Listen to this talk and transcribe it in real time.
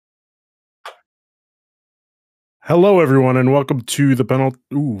Hello, everyone, and welcome to the penalty.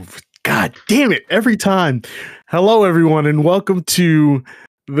 Ooh, God damn it! Every time. Hello, everyone, and welcome to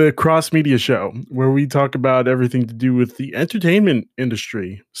the Cross Media Show, where we talk about everything to do with the entertainment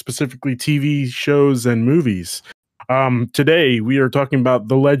industry, specifically TV shows and movies. Today, we are talking about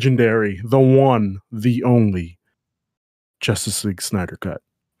the legendary, the one, the only Justice League Snyder Cut.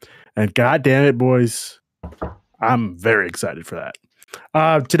 And God damn it, boys, I'm very excited for that.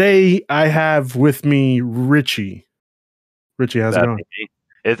 Today, I have with me Richey. Richey, how's it going?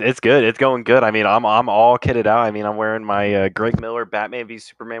 It's good. It's going good. I mean, I'm all kitted out. I mean, I'm wearing my Greg Miller Batman v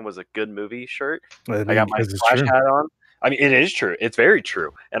Superman was a good movie shirt. I got my Flash hat on. I mean, it is true. It's very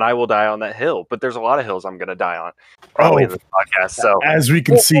true. And I will die on that hill. But there's a lot of hills I'm going to die on probably in this podcast. So as we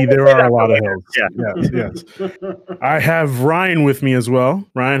can see, there are a lot of hills. Yeah. Yes. I have Ryan with me as well.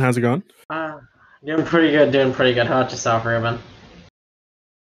 Ryan, how's it going? Doing pretty good. How about yourself, Ruben?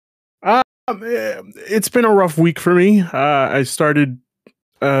 It's been a rough week for me. I started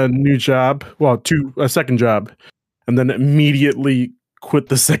a new job, a second job, and then immediately quit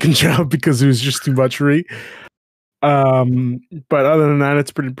the second job because it was just too much for me. But other than that,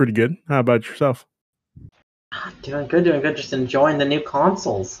 it's pretty good. How about yourself? Doing good. Just enjoying the new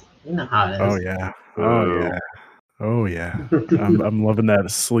consoles. You know how it is. Oh yeah. I'm loving that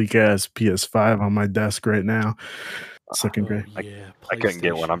sleek ass PS5 on my desk right now. Second grade. Yeah, I couldn't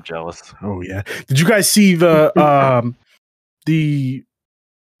get one. I'm jealous. Oh yeah. Did you guys see the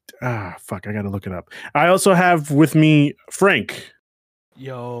fuck, I gotta look it up. I also have with me Frank.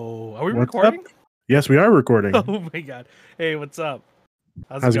 Yo, are we recording? Up? Yes, we are recording. Oh my god. Hey, what's up?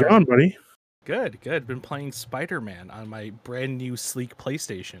 How's it going, buddy? Good. Been playing Spider-Man on my brand new sleek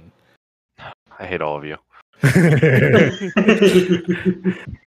PlayStation. I hate all of you.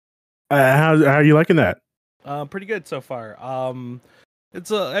 How are you liking that? Pretty good so far. I'm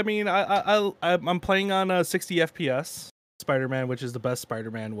playing on 60 FPS Spider-Man, which is the best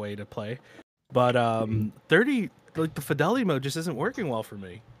Spider-Man way to play. But 30, like the fidelity mode just isn't working well for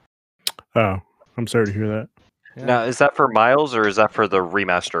me. Oh, I'm sorry to hear that. Yeah. Now, is that for Miles or is that for the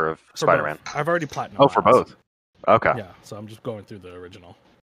remaster of Spider-Man? I've already platinum. Oh, for both. Okay. Yeah, so I'm just going through the original.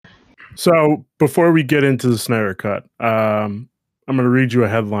 So before we get into the Snyder Cut, I'm going to read you a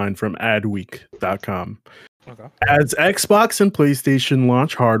headline from adweek.com. Okay. As Xbox and PlayStation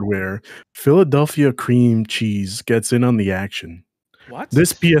launch hardware, Philadelphia cream cheese gets in on the action. What?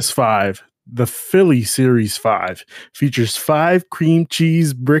 This PS5, the Philly Series 5, features 5 cream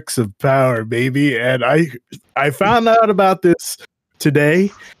cheese bricks of power, baby. And I found out about this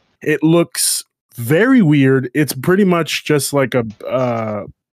today. It looks very weird. It's pretty much just like a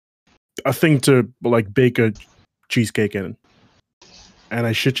thing to like bake a cheesecake in. And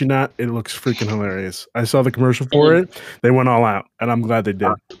I shit you not, it looks freaking hilarious. I saw the commercial for it. They went all out, and I'm glad they did.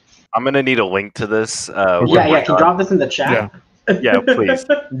 I'm going to need a link to this. Can you drop this in the chat? Yeah, please.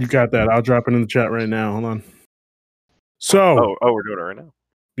 You got that. I'll drop it in the chat right now. Hold on. So. Oh, we're doing it right now?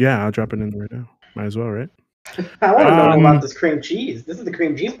 Yeah, I'll drop it in right now. Might as well, right? I want to know about this cream cheese. This is the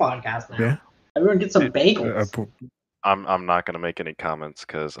cream cheese podcast now. Yeah. Everyone get some bagels. I'm not going to make any comments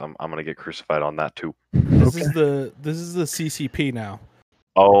because I'm going to get crucified on that too. This is the CCP now.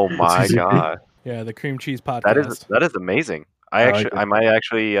 Oh my god! Yeah, the cream cheese podcast. That is amazing. I might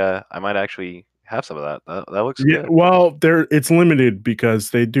actually have some of that. That looks good. Well, it's limited because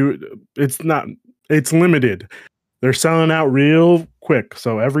they do. It's limited. They're selling out real quick.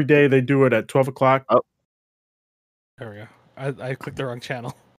 So every day they do it at 12 o'clock. Oh, there we go. I clicked the wrong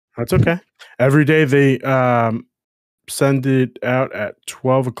channel. That's okay. Every day they send it out at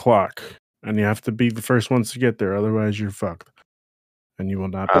 12 o'clock, and you have to be the first ones to get there. Otherwise, you're fucked. And you will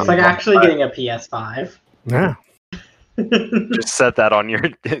not. It's like actually getting a PS5. Yeah. Just set that on your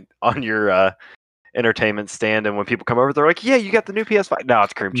entertainment stand, and when people come over, they're like, "Yeah, you got the new PS5." No,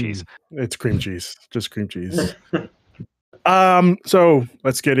 it's cream cheese. It's cream cheese. Just cream cheese. So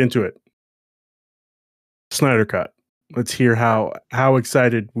let's get into it. Snyder Cut. Let's hear how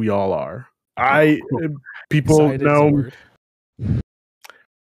excited we all are. People know.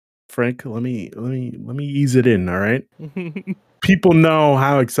 Frank, let me ease it in. All right. People know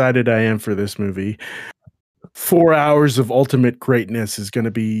how excited I am for this movie. 4 hours of ultimate greatness is going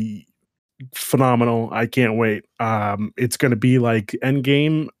to be phenomenal. I can't wait. It's going to be like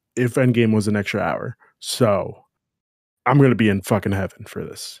Endgame if Endgame was an extra hour. So I'm going to be in fucking heaven for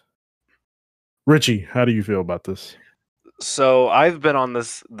this. Richey, how do you feel about this? So I've been on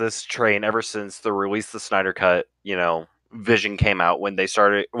this train ever since the release of the Snyder Cut, Vision came out when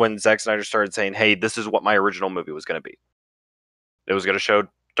Zack Snyder started saying, "Hey, this is what my original movie was going to be. It was going to show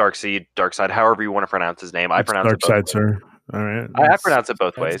Darkseid, however you want to pronounce his name. I pronounce Darkseid, sir. All right. I pronounce it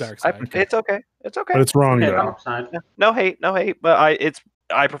both ways. It's okay. It's okay. But it's wrong though. Dark side. Yeah. No hate. But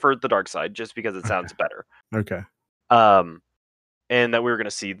I preferred the dark side just because it sounds better. Okay. And that we were going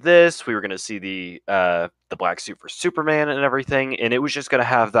to see this. We were going to see the black suit for Superman and everything, and it was just going to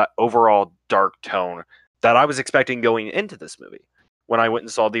have that overall dark tone that I was expecting going into this movie when I went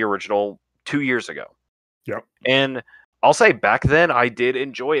and saw the original 2 years ago. Yep. And I'll say back then I did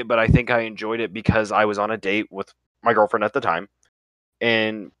enjoy it, but I think I enjoyed it because I was on a date with my girlfriend at the time,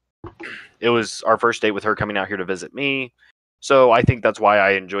 and it was our first date with her coming out here to visit me. So I think that's why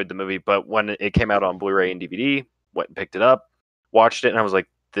I enjoyed the movie. But when it came out on Blu-ray and DVD, went and picked it up, watched it, and I was like,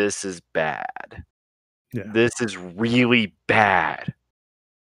 this is bad. Yeah. This is really bad.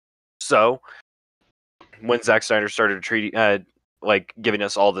 So when Zack Snyder started giving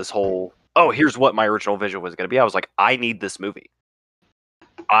us all this whole, here's what my original vision was going to be, I was like, I need this movie.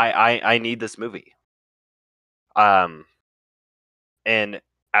 I need this movie. And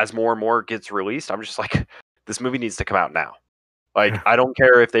as more and more gets released, I'm just like, this movie needs to come out now. Like, I don't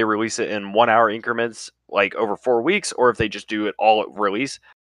care if they release it in 1 hour increments, like over 4 weeks, or if they just do it all at release.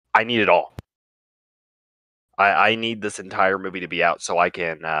 I need it all. I need this entire movie to be out so I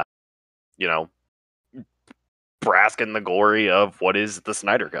can, bask in the glory of what is the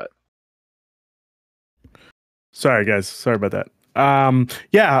Snyder Cut. Sorry, guys. Sorry about that.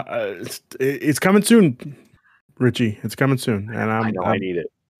 It's coming soon, Richie. It's coming soon, and I need it.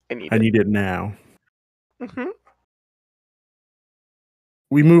 I need it now. Mm-hmm.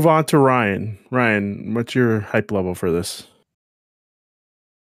 We move on to Ryan. Ryan, what's your hype level for this?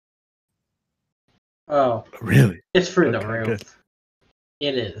 Oh, really? It's through the roof. Good.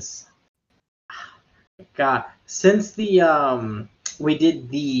 It is. God, since the we did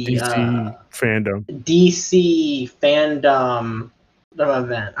the DC fandom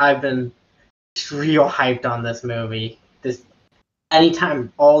event, I've been real hyped on this movie.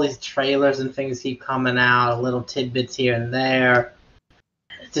 Anytime all these trailers and things keep coming out, little tidbits here and there,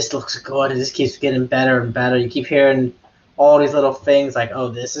 it just looks good. It just keeps getting better and better. You keep hearing all these little things like, oh,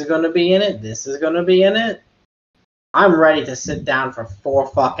 this is going to be in it. This is going to be in it. I'm ready to sit down for 4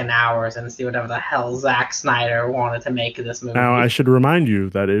 fucking hours and see whatever the hell Zack Snyder wanted to make of this movie. Now, I should remind you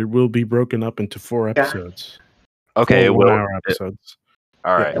that it will be broken up into 4 episodes. Okay, 4 1-hour episodes.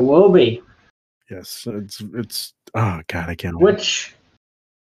 All right. It will be. Yes, it's oh god, I can't wait. Which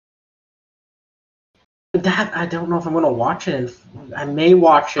that I don't know if I'm gonna watch it. I may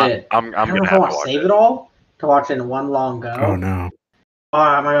watch it. I'm I don't gonna know if I want to save it all to watch it in one long go. Oh no.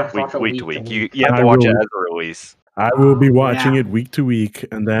 Am I gonna watch it week to week? You have to watch it as a release. I will be watching it week to week,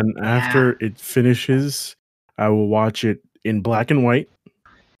 and then after it finishes, I will watch it in black and white,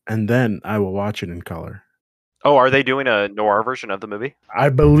 and then I will watch it in color. Oh, are they doing a noir version of the movie? I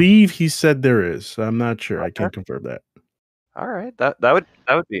believe he said there is. I'm not sure. Okay. I can't confirm that. All right, that would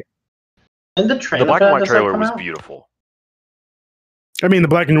be. And the trailer, the black and white trailer was beautiful. I mean, the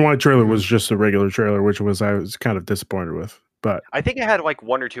black and white trailer was just a regular trailer, which I was kind of disappointed with. But I think it had like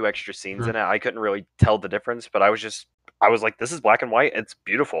 1 or 2 extra scenes in it. I couldn't really tell the difference, but I was like, this is black and white. It's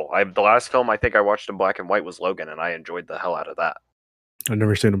beautiful. The last film I think I watched in black and white was Logan, and I enjoyed the hell out of that. I've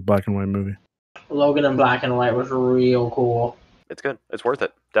never seen a black and white movie. Logan in black and white was real cool. It's good. It's worth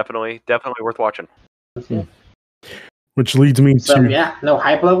it. Definitely worth watching. Which leads me to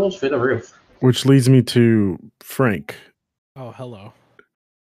hype levels through the roof. Which leads me to Frank. Oh, hello.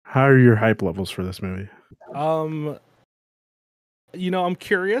 How are your hype levels for this movie? I'm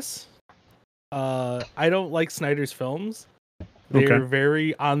curious. I don't like Snyder's films. They're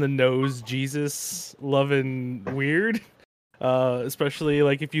very on the nose, Jesus loving weird. Especially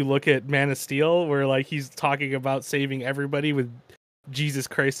like if you look at Man of Steel, where like he's talking about saving everybody with Jesus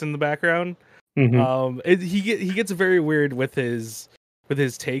Christ in the background. Mm-hmm. He gets very weird with his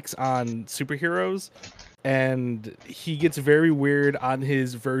takes on superheroes, and he gets very weird on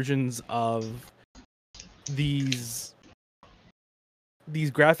his versions of these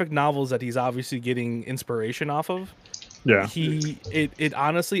graphic novels that he's obviously getting inspiration off of. Yeah. It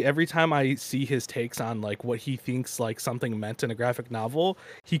honestly, every time I see his takes on like what he thinks like something meant in a graphic novel,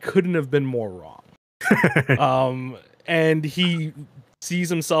 he couldn't have been more wrong. And he sees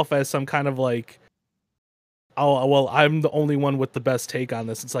himself as some kind of like, oh well, I'm the only one with the best take on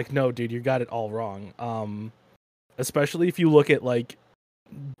this. It's like, no, dude, you got it all wrong. Especially if you look at like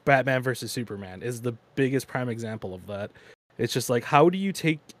Batman versus Superman is the biggest prime example of that. It's just like, how do you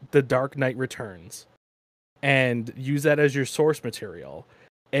take The Dark Knight Returns and use that as your source material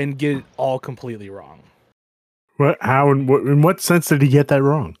and get it all completely wrong? What? How? In what sense did he get that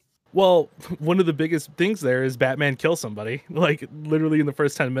wrong? Well, one of the biggest things there is Batman kills somebody, like literally in the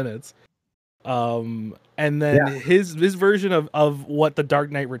first 10 minutes. And then his version of what the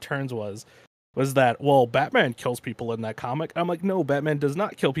Dark Knight Returns was that, well, Batman kills people in that comic. I'm like, no, Batman does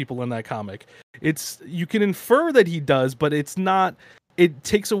not kill people in that comic. You can infer that he does, but it's not. It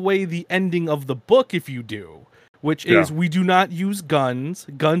takes away the ending of the book if you do, which is we do not use guns.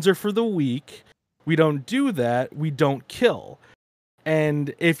 Guns are for the weak. We don't do that. We don't kill.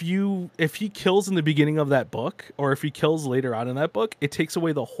 And if he kills in the beginning of that book, or if he kills later on in that book, it takes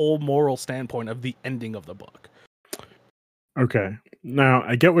away the whole moral standpoint of the ending of the book. Okay. Now,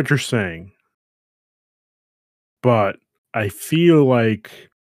 I get what you're saying, but I feel like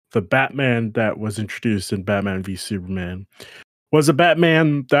the Batman that was introduced in Batman v Superman was a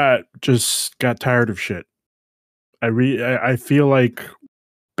Batman that just got tired of shit. I feel like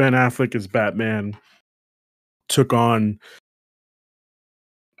Ben Affleck as Batman took on...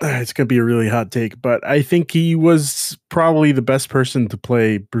 It's going to be a really hot take, but I think he was probably the best person to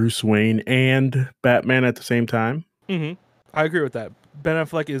play Bruce Wayne and Batman at the same time. Mm-hmm. I agree with that. Ben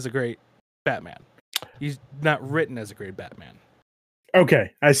Affleck is a great Batman. He's not written as a great Batman.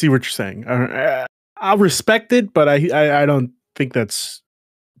 Okay, I see what you're saying. I'll respect it, but I don't think that's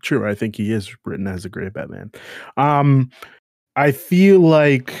true. I think he is written as a great Batman. I feel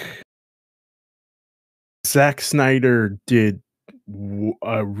like Zack Snyder did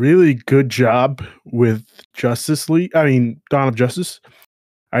a really good job with Justice League. I mean, Dawn of Justice.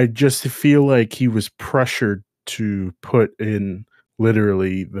 I just feel like he was pressured to put in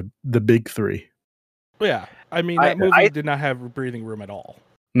literally the big three. Yeah, I mean, that movie did not have breathing room at all.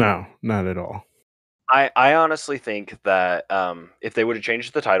 No, not at all. I honestly think that if they would have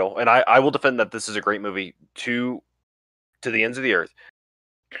changed the title, and I will defend that this is a great movie to the ends of the earth.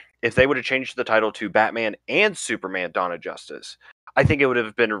 If they would have changed the title to Batman and Superman: Dawn of Justice, I think it would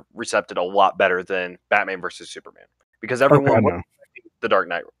have been received a lot better than Batman versus Superman, because everyone was the Dark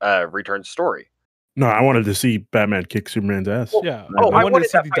Knight Returns story. No, I wanted to see Batman kick Superman's ass. Well, yeah. I wanted to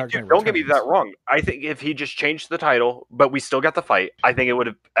see the Dark Knight. Don't get me that wrong. I think if he just changed the title, but we still got the fight, I think it would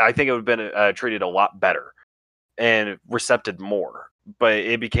have been treated a lot better and recepted more. But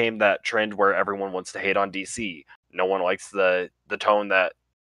it became that trend where everyone wants to hate on DC. No one likes the tone that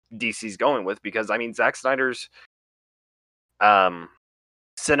DC's going with, because I mean, Zack Snyder's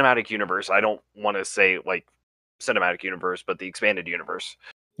cinematic universe. I don't want to say like cinematic universe, but the expanded universe.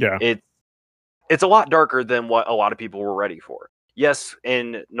 Yeah, it's a lot darker than what a lot of people were ready for. Yes,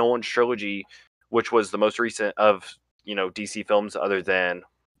 in Nolan's trilogy, which was the most recent of DC films, other than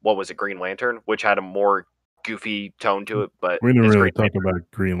what was it, Green Lantern, which had a more goofy tone to it. But we didn't really talk about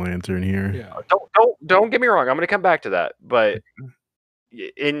Green Lantern here. Yeah. Don't get me wrong. I'm going to come back to that, but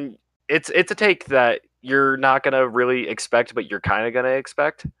it's a take that you're not going to really expect, but you're kind of going to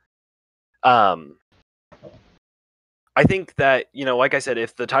expect. I think that, like I said,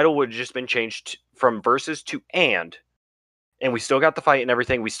 if the title would have just been changed from Versus to and we still got the fight and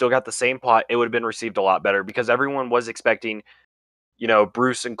everything, we still got the same plot, it would have been received a lot better, because everyone was expecting,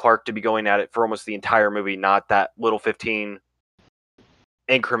 Bruce and Clark to be going at it for almost the entire movie, not that little 15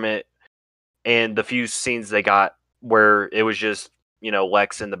 increment and the few scenes they got where it was just,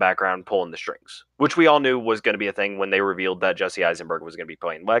 Lex in the background pulling the strings, which we all knew was going to be a thing when they revealed that Jesse Eisenberg was going to be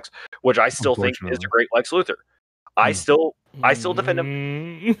playing Lex, which I still think is a great Lex Luthor. I still defend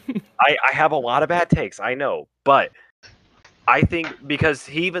him. I have a lot of bad takes, I know, but I think because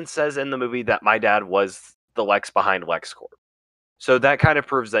he even says in the movie that my dad was the Lex behind LexCorp. So that kind of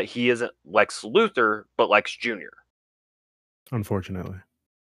proves that he isn't Lex Luthor, but Lex Jr. Unfortunately.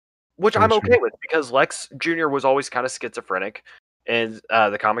 Which I'm okay with, because Lex Jr. was always kind of schizophrenic. In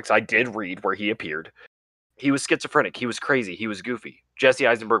the comics I did read where he appeared, he was schizophrenic, he was crazy, he was goofy. Jesse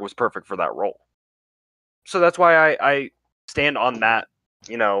Eisenberg was perfect for that role. So that's why I stand on that,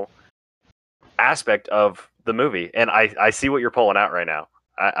 aspect of the movie. And I see what you're pulling out right now.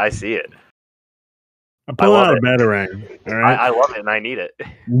 I see it. I'm pulling out a Batarang. All right? I love it, and I need it.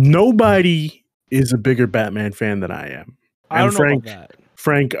 Nobody is a bigger Batman fan than I am. I don't know about that.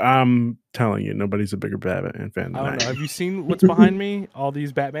 Frank, I'm telling you, nobody's a bigger Batman fan than I am. Have you seen what's behind me? All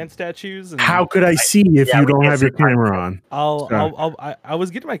these Batman statues. And how could I see if you don't have your camera on? I was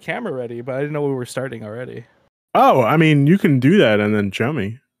getting my camera ready, but I didn't know we were starting already. Oh, I mean, you can do that and then show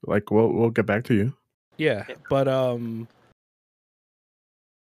me. Like, we'll get back to you. Yeah, but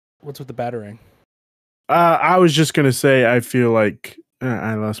what's with the Batarang? I was just gonna say, I feel like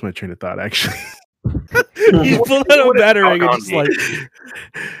I lost my train of thought. Actually, you pulled out a Batarang and just like.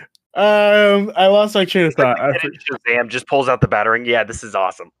 I lost my train of thought. Shazam just pulls out the Batarang. Yeah, this is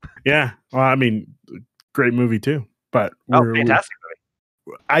awesome. Yeah, well, I mean, great movie too. But fantastic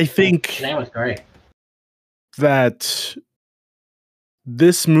movie. I think that was great. That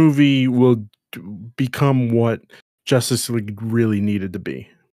this movie will become what Justice League really needed to be.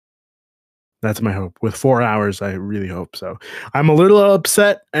 That's my hope. With 4 hours, I really hope so. I'm a little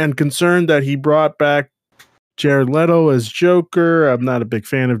upset and concerned that he brought back Jared Leto as Joker. I'm not a big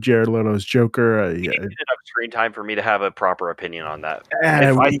fan of Jared Leto as Joker. He needed enough screen time for me to have a proper opinion on that.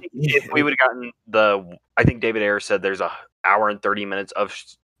 If we would have gotten I think David Ayer said there's a hour and 30 minutes of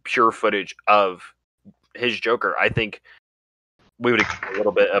pure footage of his Joker. I think we would have gotten a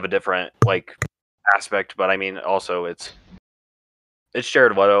little bit of a different aspect, but I mean, also it's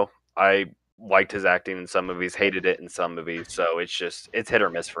Jared Leto. I liked his acting in some movies, hated it in some movies, so it's hit or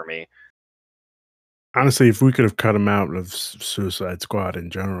miss for me. Honestly, if we could have cut him out of Suicide Squad in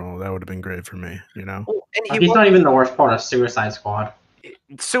general, that would have been great for me, you know? Well, and he's not even the worst part of Suicide Squad.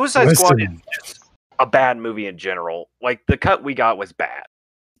 Suicide Squad is just a bad movie in general. Like, the cut we got was bad.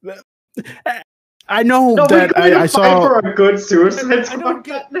 I know that I saw for a good Suicide Squad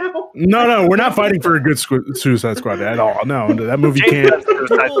now. No, we're not fighting for a good Suicide Squad at all. No, that movie can't.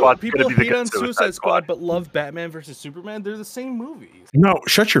 People hate on Suicide Squad but love Batman versus Superman. They're the same movies. No,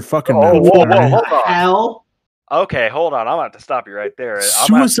 shut your fucking mouth. Whoa, hold on. Hell. Okay, hold on. I'm about to stop you right there.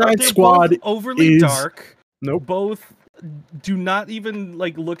 Suicide Squad overly dark. Nope. Both do not even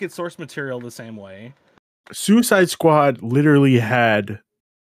look at source material the same way. Suicide Squad literally had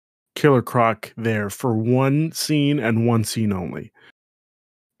Killer Croc there for one scene and one scene only,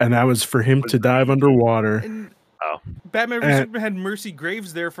 and that was for him to dive underwater. And Batman vs Superman had Mercy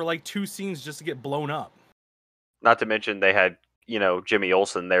Graves there for 2 scenes just to get blown up. Not to mention they had Jimmy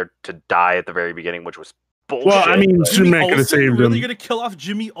Olsen there to die at the very beginning, which was bullshit. Well, I mean, Superman could have saved him. Really gonna kill off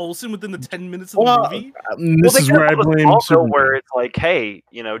Jimmy Olsen within the 10 minutes of the movie? This is where I blame Superman. Where it's hey,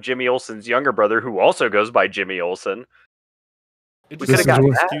 Jimmy Olsen's younger brother, who also goes by Jimmy Olsen. It just could have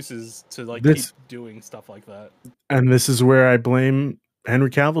gotten excuses to keep doing stuff like that. And this is where I blame Henry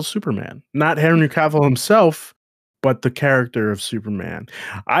Cavill's Superman. Not Henry Cavill himself, but the character of Superman.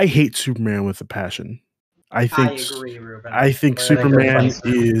 I hate Superman with a passion. I agree, Ruben. I think Superman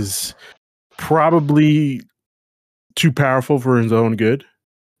is probably too powerful for his own good.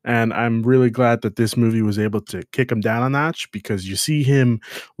 And I'm really glad that this movie was able to kick him down a notch, because you see him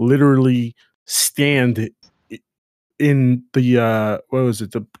literally stand in the what was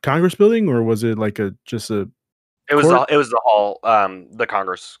it, the Congress building, or was it it was the hall, the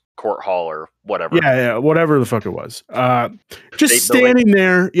Congress court hall or whatever. Yeah, whatever the fuck it was. Just standing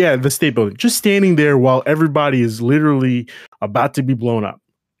there, the state building, just standing there while everybody is literally about to be blown up.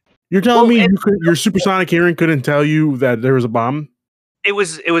 You're telling me your supersonic hearing couldn't tell you that there was a bomb? It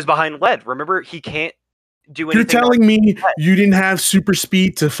was behind lead. Remember, he can't do anything. You're telling me you didn't have super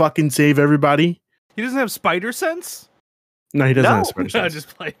speed to fucking save everybody? He doesn't have spider sense? No, he doesn't have spider sense. I'm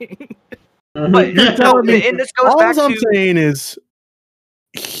just playing. But you're telling me, and this goes back to... All I'm saying is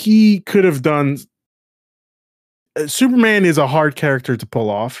he could have done... Superman is a hard character to pull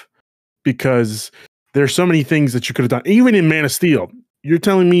off, because there's so many things that you could have done. Even in Man of Steel, you're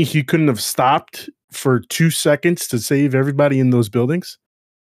telling me he couldn't have stopped for 2 seconds to save everybody in those buildings?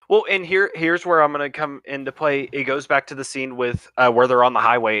 Well, and here's where I'm going to come into play. It goes back to the scene with where they're on the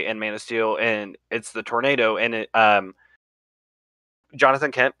highway in Man of Steel, and it's the tornado, and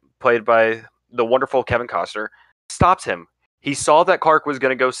Jonathan Kent, played by the wonderful Kevin Costner, stops him. He saw that Clark was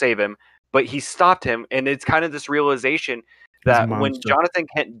going to go save him, but he stopped him, and it's kind of this realization that when Jonathan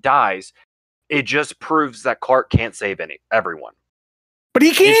Kent dies, it just proves that Clark can't save everyone. But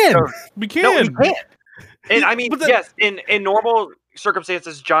he can! We can! No, he can't! And I mean, yes, in normal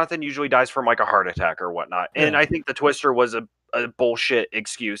circumstances, Jonathan usually dies from a heart attack or whatnot. Yeah. And I think the twister was a bullshit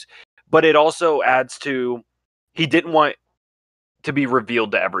excuse. But it also adds to, he didn't want to be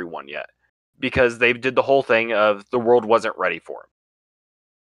revealed to everyone yet, because they did the whole thing of the world wasn't ready for him.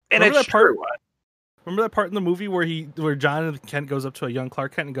 And remember remember that part in the movie where Jonathan Kent goes up to a young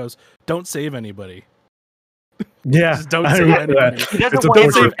Clark Kent and goes, "Don't save anybody." Yeah, just don't save anybody.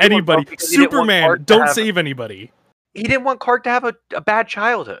 Don't save anybody. Superman, don't save anybody. He didn't want Clark to have a bad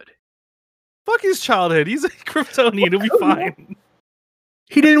childhood. Fuck his childhood. He's a Kryptonian. It'll be fine.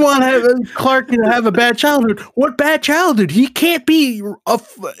 He didn't want Clark to have a bad childhood. What bad childhood? He can't be.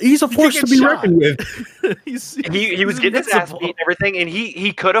 He's a force to be reckoned with. he was getting his ass beat and everything, and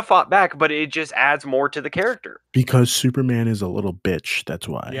he could have fought back, but it just adds more to the character. Because Superman is a little bitch. That's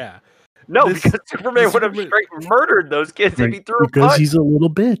why. Yeah. No, because Superman would have straight murdered those kids if he threw a punch. Because he's a little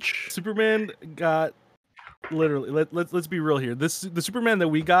bitch. Superman got literally. Let's be real here. The Superman that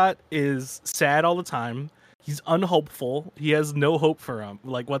we got is sad all the time. He's unhopeful. He has no hope for him,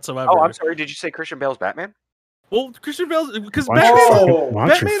 whatsoever. Oh, I'm sorry. Did you say Christian Bale's Batman? Well, Christian Bale's because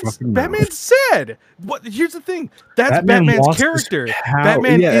Batman's sad. What? Here's the thing. That's Batman's character.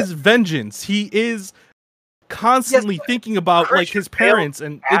 Batman is vengeance. He is constantly thinking about Christian his parents,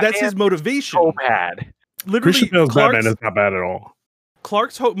 and that's his motivation. So bad. Literally, Christian Bale's Batman is not bad at all.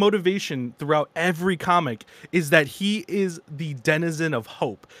 Clark's motivation throughout every comic is that he is the denizen of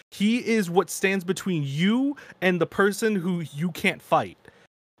hope. He is what stands between you and the person who you can't fight.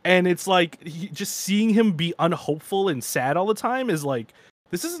 And it's like just seeing him be unhopeful and sad all the time is like,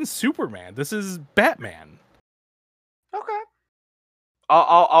 this isn't Superman. This is Batman. Okay.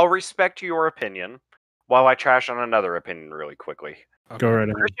 I'll respect your opinion while I trash on another opinion really quickly. Okay. Go right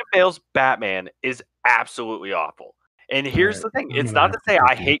ahead. Christian Bale's Batman is absolutely awful. And here's the thing. It's not to say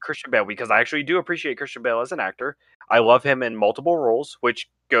I hate Christian Bale, because I actually do appreciate Christian Bale as an actor. I love him in multiple roles, which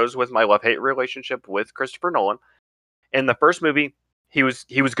goes with my love-hate relationship with Christopher Nolan. In the first movie, he was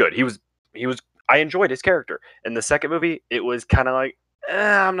good. He was I enjoyed his character. In the second movie, it was kind of like,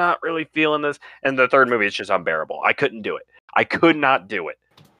 I'm not really feeling this. And the third movie, it's just unbearable. I couldn't do it. I could not do it.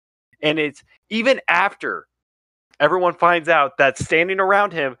 And it's even after everyone finds out that standing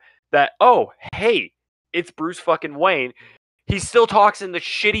around him that, oh, hey, it's Bruce fucking Wayne, he still talks in the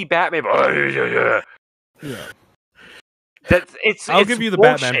shitty Batman. Yeah. I'll give you the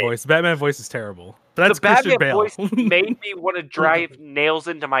bullshit. Batman voice. The Batman voice is terrible. But that's the Christian Batman Bale. voice made me want to drive nails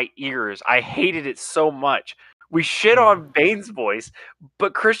into my ears. I hated it so much. We shit on Bane's voice,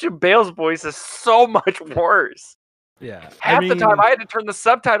 but Christian Bale's voice is so much worse. Yeah. Half the time I had to turn the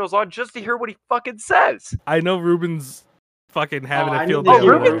subtitles on just to hear what he fucking says. I know Ruben's fucking having a field day. day.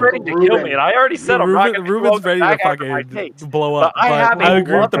 Ruben's ready to kill me, and I already said Ruben's ready to fucking blow up. But I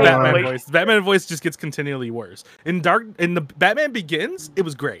agree with the Batman voice. The Batman voice just gets continually worse. In the Batman Begins, it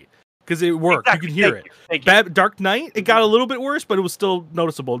was great because it worked. Exactly. You can hear it. Dark Knight, it got a little bit worse, but it was still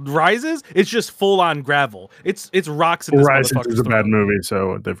noticeable. Rises, it's just full on gravel. It's rocks in this Rises is a bad movie, so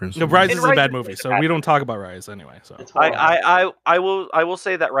what difference? No, Rises is a bad movie, so we don't talk about Rise anyway. So I will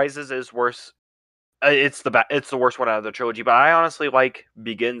say that Rises is worse. It's the worst one out of the trilogy, but I honestly like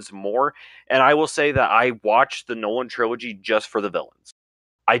Begins more. And I will say that I watched the Nolan trilogy just for the villains.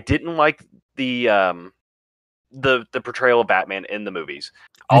 I didn't like the portrayal of Batman in the movies.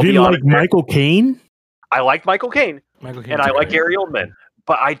 You didn't like Michael Caine? I liked Michael Caine, and I like Gary Oldman,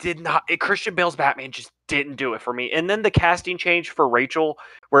 but I did not. Christian Bale's Batman just didn't do it for me. And then the casting change for Rachel,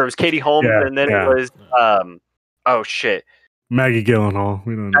 where it was Katie Holmes, and then it was oh shit, Maggie Gyllenhaal.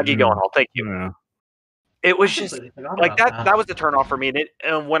 Maggie Gyllenhaal. Thank you. Yeah. It was just like that. That was the turnoff for me.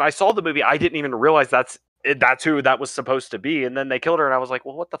 And when I saw the movie, I didn't even realize that's who that was supposed to be. And then they killed her, and I was like,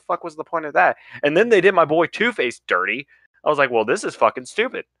 well, what the fuck was the point of that? And then they did my boy Two-Face dirty. I was like, well, this is fucking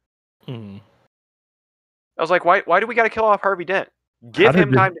stupid. I was like, why do we got to kill off Harvey Dent? Give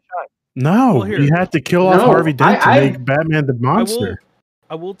him time to shine. No, you had to kill off Harvey Dent to make Batman the monster.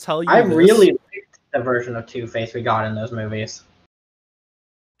 I will tell you. I really liked the version of Two-Face we got in those movies.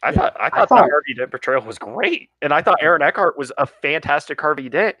 I thought that Harvey Dent portrayal was great, and I thought Aaron Eckhart was a fantastic Harvey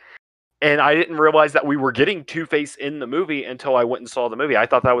Dent. And I didn't realize that we were getting Two-Face in the movie until I went and saw the movie. I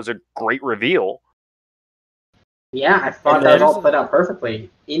thought that was a great reveal. Yeah, I thought that all played out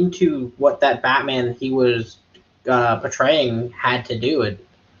perfectly into what that Batman he was portraying had to do.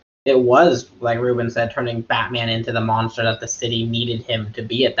 It was, like Ruben said, turning Batman into the monster that the city needed him to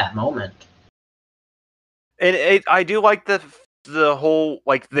be at that moment. And I do like the whole,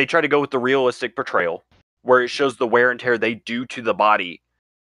 like, they try to go with the realistic portrayal where it shows the wear and tear they do to the body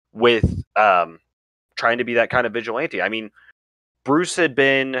with trying to be that kind of vigilante. I mean, Bruce had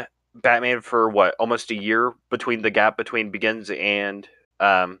been Batman for what, almost a year between the gap between Begins and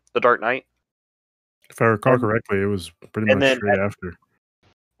The Dark Knight? If I recall correctly, it was pretty much straight after.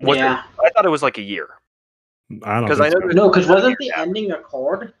 I thought it was like a year. I don't know. No, because wasn't the ending a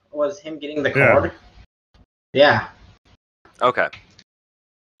cord? Was him getting the cord? Yeah. Okay.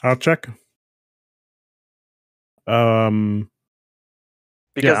 I'll check.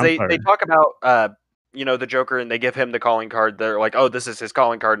 Because they talk about the Joker, and they give him the calling card. They're like, oh, this is his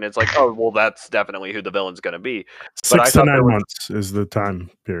calling card, and it's like, oh, well, that's definitely who the villain's going to be. 6 to 9 months is the time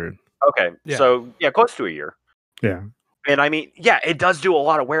period. Okay, so close to a year. Yeah. And I mean, yeah, it does do a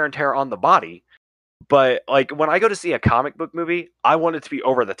lot of wear and tear on the body. But like when I go to see a comic book movie, I want it to be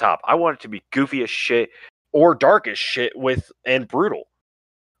over the top. I want it to be goofy as shit or dark as shit and brutal.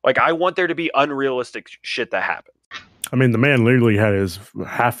 Like I want there to be unrealistic shit that happens. I mean, the man literally had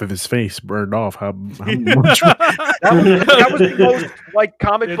half of his face burned off. How much? that was the most like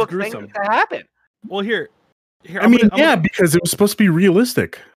comic book thing to happen. Well, here. Because it was supposed to be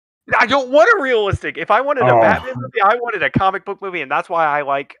realistic. I don't want a realistic. If I wanted a Batman movie, I wanted a comic book movie, and that's why I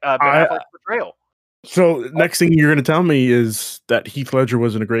like Ben Affleck's portrayal. So next thing you're going to tell me is that Heath Ledger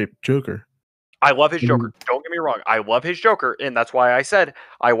wasn't a great Joker. I love his Joker. Don't get me wrong. I love his Joker, and that's why I said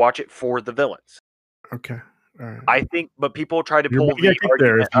I watch it for the villains. Okay. All right. I think, but people try to pull the there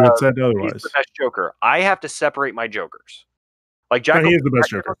argument if you had said he's otherwise. the best Joker. I have to separate my Jokers. Like he is the best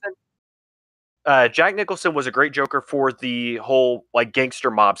Joker. Jack Nicholson was a great Joker for the whole like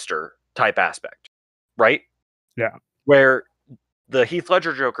gangster mobster type aspect, right? Yeah. Where the Heath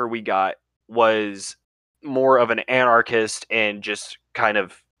Ledger Joker we got was more of an anarchist and just kind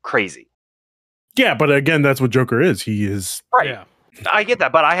of crazy. Yeah, but again, that's what Joker is. He is right. Yeah. I get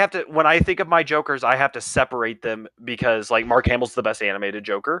that, but I have to, when I think of my Jokers, I have to separate them because like Mark Hamill's the best animated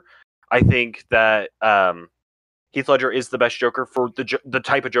Joker. I think that Heath Ledger is the best Joker for the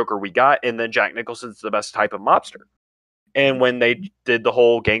type of Joker we got, and then Jack Nicholson's the best type of mobster. And when they did the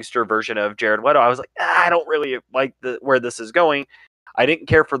whole gangster version of Jared Leto, I was like, I don't really like where this is going. I didn't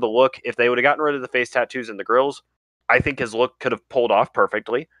care for the look. If they would have gotten rid of the face tattoos and the grills, I think his look could have pulled off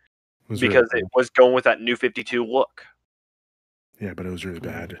perfectly because it was going with that New 52 look. Yeah, but it was really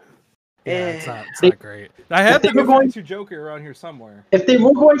bad. Yeah, it's not great. I have the New 52 Joker around here somewhere. If they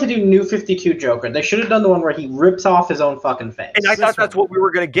were going to do New 52 Joker, they should have done the one where he rips off his own fucking face. And I thought that's what we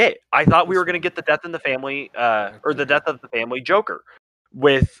were going to get. I thought we were going to get the Death in the Family, or the Death of the Family Joker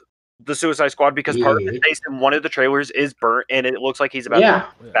with the Suicide Squad, because part of his face in one of the trailers is burnt, and it looks like he's about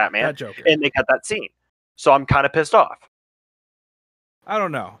to be Batman, and they cut that scene. So I'm kind of pissed off. I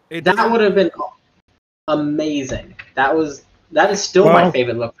don't know. That would have been amazing. That is still my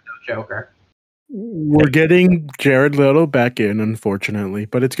favorite look for the Joker. We're getting Jared Leto back in, unfortunately,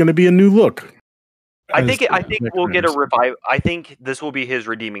 but it's going to be a new look. I think we'll get a revive. I think this will be his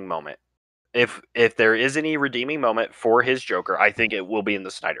redeeming moment. If there is any redeeming moment for his Joker, I think it will be in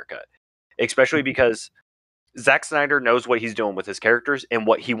the Snyder cut, especially because Zack Snyder knows what he's doing with his characters and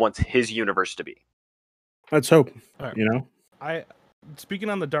what he wants his universe to be. Let's hope. Right. You know, speaking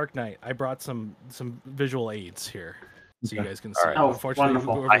on the Dark Knight, I brought some visual aids here. So you guys can see. Right. Oh, unfortunately,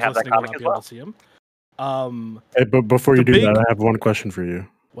 whoever's listening will not be able to see them. Hey, but before you do that, I have one question for you.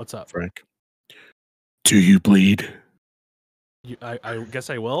 What's up, Frank? Do you bleed? I guess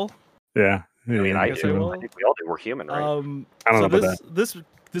I will. Yeah. I mean, I think we all do. We're human, right? I don't know about that.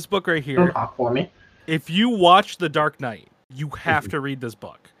 This book right here. Don't talk for me. If you watch The Dark Knight, you have to read this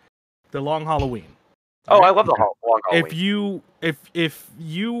book, The Long Halloween. Oh, I love the Long Halloween. If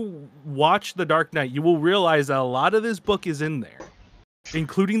you watch The Dark Knight, you will realize that a lot of this book is in there,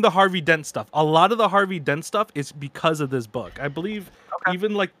 including the Harvey Dent stuff. A lot of the Harvey Dent stuff is because of this book. I believe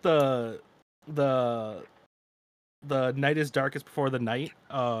even like the Night is Darkest Before the Night,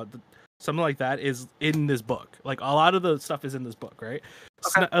 something like that is in this book. Like a lot of the stuff is in this book, right?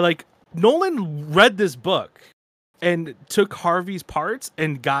 Okay. So, like Nolan read this book and took Harvey's parts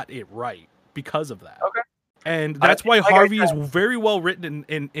and got it right because of that. Okay. And that's why Harvey is very well written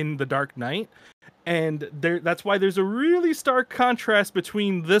in The Dark Knight. And that's why there's a really stark contrast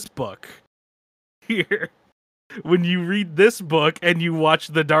between this book here. When you read this book and you watch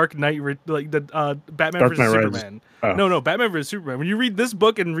The Dark Knight, like the Batman vs. Superman. Oh. No, Batman vs. Superman. When you read this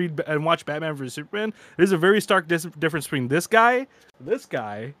book and watch Batman vs. Superman, there's a very stark difference between this guy,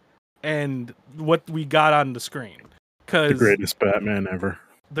 and what we got on the screen. The greatest Batman ever.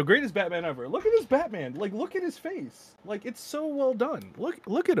 The greatest Batman ever. Look at this Batman. Like, look at his face. Like, it's so well done.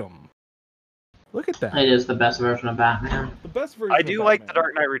 Look at him. Look at that. It is the best version of Batman. The best version. I do like The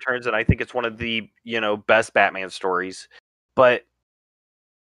Dark Knight Returns, and I think it's one of the best Batman stories. But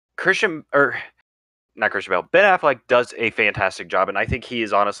Ben Affleck does a fantastic job, and I think he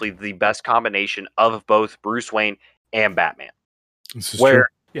is honestly the best combination of both Bruce Wayne and Batman. This is true.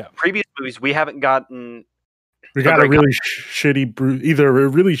 Previous movies we haven't gotten. We got a really shitty either a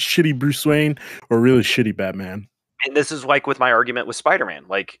really shitty Bruce Wayne or a really shitty Batman. And this is like with my argument with Spider-Man.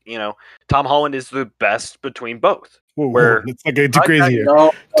 Like, Tom Holland is the best between both. Whoa, it's like it's crazy here.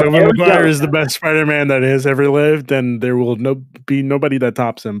 Tobey Maguire is the best Spider-Man that has ever lived, and there will be nobody that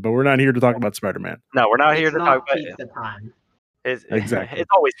tops him. But we're not here to talk about Spider-Man. No, we're not here to talk about pizza time. Exactly.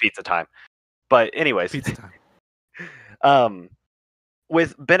 It's always pizza time. But anyways, pizza time.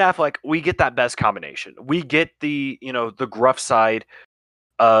 With Ben Affleck, we get that best combination. We get the gruff side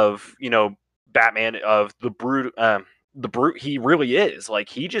of Batman, of the brute he really is. Like,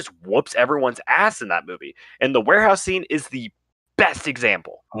 he just whoops everyone's ass in that movie. And the warehouse scene is the best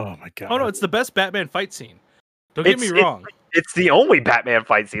example. Oh my god. Oh no, it's the best Batman fight scene. Don't get me wrong. It's the only Batman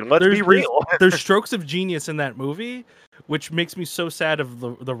fight scene. Let's be real. There's strokes of genius in that movie, which makes me so sad of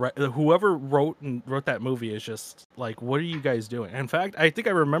the whoever wrote that movie is just like, what are you guys doing? In fact, I think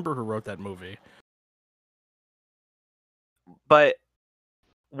I remember who wrote that movie. But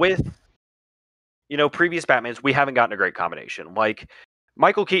with previous Batmans, we haven't gotten a great combination. Like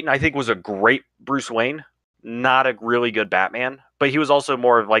Michael Keaton, I think was a great Bruce Wayne, not a really good Batman, but he was also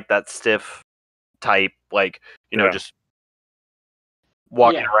more of like that stiff type, like just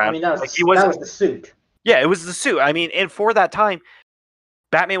walking around. I mean, that was the suit. Yeah, it was the suit. I mean, and for that time,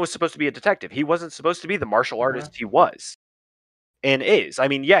 Batman was supposed to be a detective. He wasn't supposed to be the martial artist he was and is. I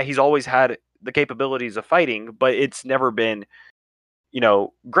mean, yeah, he's always had the capabilities of fighting, but it's never been,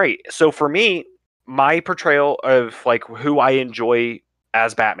 great. So for me, my portrayal of like who I enjoy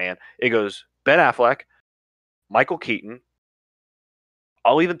as Batman, it goes Ben Affleck, Michael Keaton.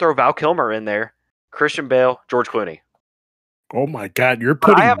 I'll even throw Val Kilmer in there, Christian Bale, George Clooney. Oh my God, you're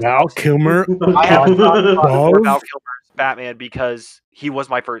putting Val Kilmer. I have a Val Kilmer's Batman because it was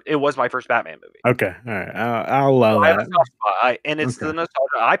my first Batman movie. Okay, all right, I'll allow that. And it's the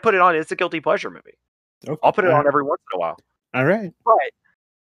nostalgia. I put it on. It's a guilty pleasure movie. Okay. I'll put it on every once in a while. All right, but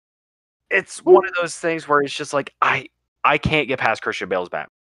it's one of those things where it's just like I can't get past Christian Bale's Batman,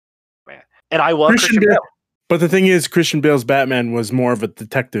 and I love Christian Bale. But the thing is, Christian Bale's Batman was more of a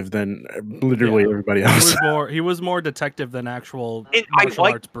detective than literally everybody else. He was more detective than actual.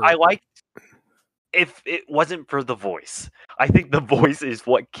 I like. If it wasn't for the voice, I think the voice is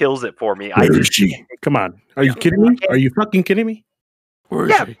what kills it for me. Richey, come on, are you kidding me? Are you fucking kidding me? Where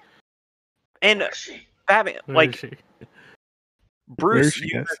is she? And Batman, Bruce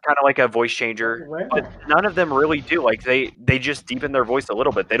is kind of like a voice changer, but none of them really do. Like they just deepen their voice a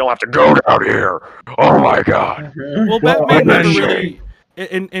little bit. They don't have to go down here. Oh my God. Well, Batman never really.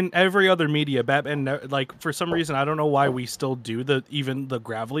 In every other media, Batman for some reason I don't know why we still do even the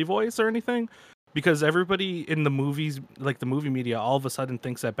gravelly voice or anything, because everybody in the movies, like the movie media, all of a sudden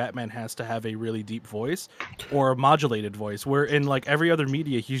thinks that Batman has to have a really deep voice or a modulated voice. Where in like every other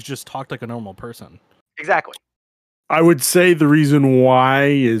media, he's just talked like a normal person. Exactly. I would say the reason why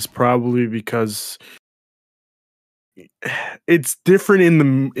is probably because it's different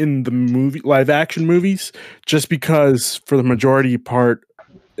in the movie live action movies, just because for the majority part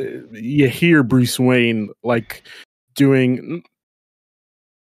you hear Bruce Wayne like doing.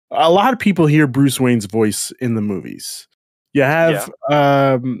 A lot of people hear Bruce Wayne's voice in the movies. You have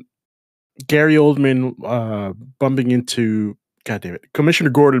Gary Oldman bumping into Commissioner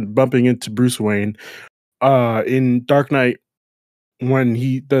Gordon bumping into Bruce Wayne in Dark Knight when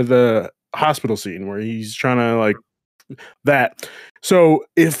the hospital scene where he's trying to like that. So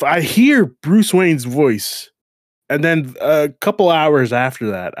if I hear Bruce Wayne's voice and then a couple hours after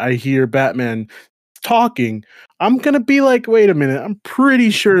that I hear Batman talking, I'm gonna be like, wait a minute, I'm pretty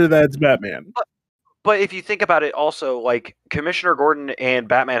sure that's Batman. But if you think about it also, like Commissioner Gordon and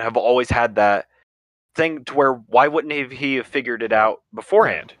Batman have always had that thing to where why wouldn't he have figured it out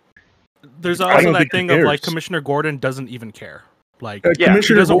beforehand? There's also that thing of like Commissioner Gordon doesn't even care. Like, Commissioner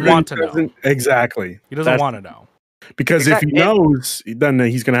he doesn't Gordon want to know. Exactly. He doesn't want to know. Because if he knows, then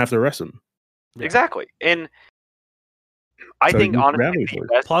he's going to have to arrest him. Yeah. Exactly. And I think, honestly,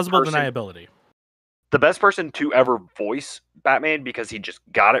 plausible deniability. The best person to ever voice Batman, because he just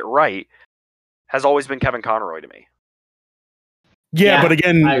got it right, has always been Kevin Conroy to me. Yeah, but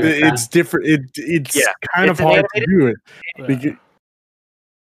again, it's different. It's kind of hard to do it. Yeah.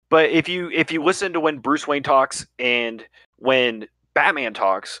 But if you listen to when Bruce Wayne talks and when Batman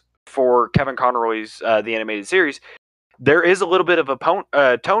talks for Kevin Conroy's the animated series, there is a little bit of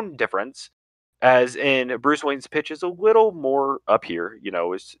a tone difference, as in Bruce Wayne's pitch is a little more up here,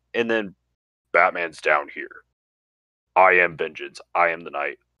 and then Batman's down here. I am vengeance. I am the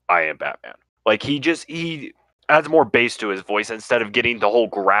night. I am Batman. Like he adds more bass to his voice instead of getting the whole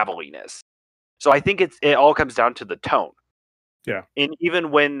graveliness. So I think it all comes down to the tone. Yeah. And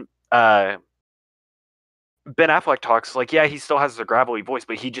even when Ben Affleck talks, like, he still has the gravelly voice,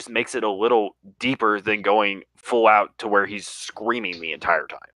 but he just makes it a little deeper than going full out to where he's screaming the entire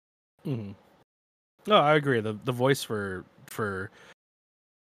time. Mm-hmm. No, I agree. The voice for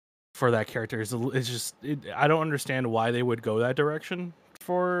that character is just I don't understand why they would go that direction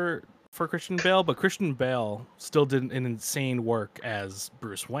for Christian Bale, but Christian Bale still did an insane work as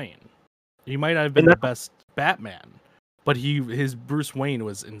Bruce Wayne. He might not have been the best Batman, but his Bruce Wayne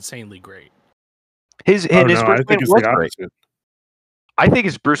was insanely great. His Bruce Wayne was great. I think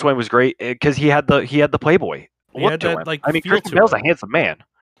his Bruce Wayne was great because he had the Playboy look to him. I mean, Christian Bale's a handsome man.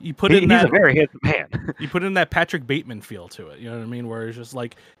 He's a very handsome man. You put in that Patrick Bateman feel to it. You know what I mean? Where it's just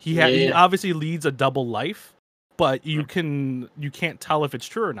like he obviously leads a double life, but you can't tell if it's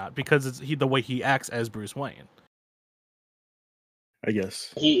true or not because it's the way he acts as Bruce Wayne. I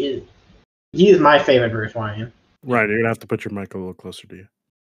guess he is my favorite Bruce Wayne. Right, you're gonna have to put your mic a little closer to you.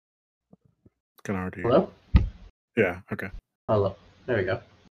 It's kind of hard to hear. Hello? Yeah. Okay. Hello. There we go.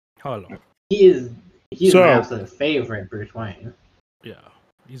 Hello. He's my absolute favorite Bruce Wayne. Yeah,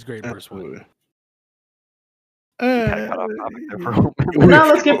 he's great Bruce Wayne. Kind of cut off topic there for a moment.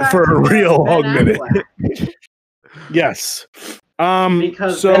 Now let's get back for to a real long minute. Yes.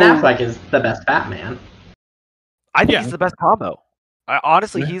 Because so, Ben Affleck is the best Batman. I think he's the best combo.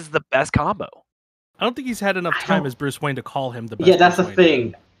 Honestly, he's the best combo. I don't think he's had enough time as Bruce Wayne to call him the best. Yeah, that's Bruce the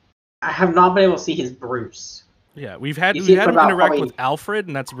thing. I have not been able to see his Bruce. Yeah, we've had him interact with Alfred,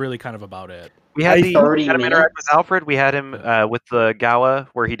 and that's really kind of about it. We had him interact with Alfred. We had him with the gala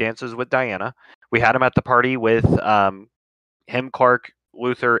where he dances with Diana. We had him at the party with him, Clark,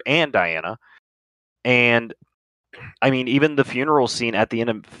 Luthor, and Diana. And I mean, even the funeral scene at the end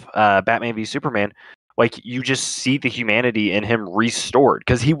of Batman v Superman, like you just see the humanity in him restored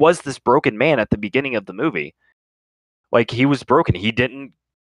because he was this broken man at the beginning of the movie. Like he was broken. He didn't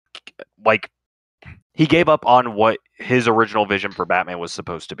he gave up on what his original vision for Batman was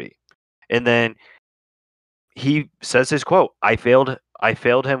supposed to be. And then he says his quote, I failed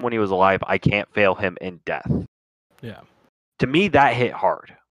him when he was alive. I can't fail him in death. Yeah. To me, that hit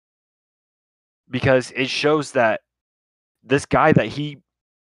hard. Because it shows that this guy that he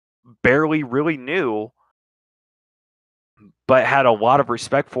barely really knew, but had a lot of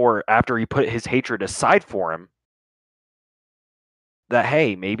respect for after he put his hatred aside for him, that,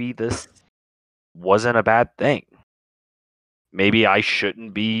 hey, maybe this wasn't a bad thing. Maybe I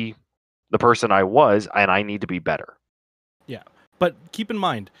shouldn't be the person I was, and I need to be better. Yeah, but keep in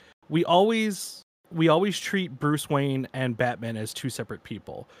mind, we always treat Bruce Wayne and Batman as two separate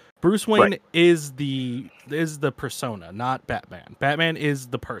people. Bruce Wayne is the persona, not Batman. Batman is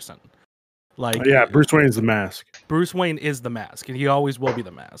the person. Bruce Wayne is the mask. Bruce Wayne is the mask, and he always will be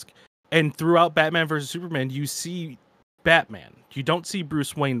the mask. And throughout Batman versus Superman, you see Batman. You don't see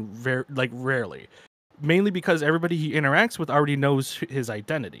Bruce Wayne rarely. Mainly because everybody he interacts with already knows his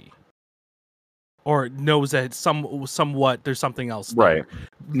identity. Or knows that somewhat there's something else there. Right.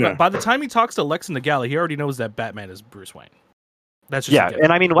 Yeah. By the time he talks to Lex in the gala, he already knows that Batman is Bruce Wayne. That's just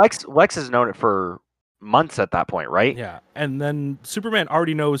and I mean Lex has known it for months at that point, right? Yeah. And then Superman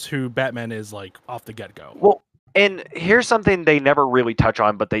already knows who Batman is off the get-go. Well, and here's something they never really touch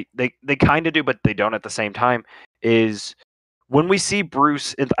on, but they kind of do, but they don't at the same time, is when we see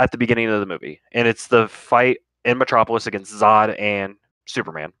Bruce at the beginning of the movie, and it's the fight in Metropolis against Zod and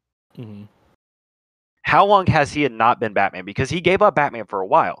Superman. Mm-hmm. How long has he not been Batman? Because he gave up Batman for a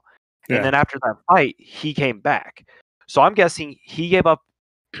while. Yeah. And then after that fight, he came back. So I'm guessing he gave up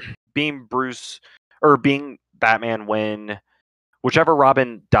being Bruce or being Batman when whichever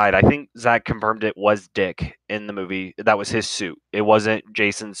Robin died. I think Zach confirmed it was Dick in the movie. That was his suit. It wasn't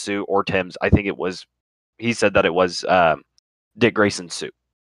Jason's suit or Tim's. I think he said that it was Dick Grayson's suit.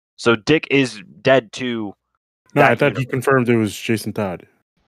 So Dick is dead too. No, I thought he confirmed it was Jason Todd.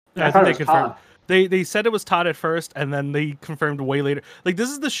 Yeah, I think they confirmed. They said it was Todd at first, and then they confirmed way later. This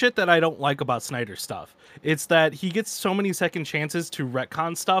is the shit that I don't like about Snyder stuff. It's that he gets so many second chances to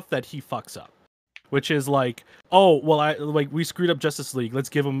retcon stuff that he fucks up. Which is we screwed up Justice League. Let's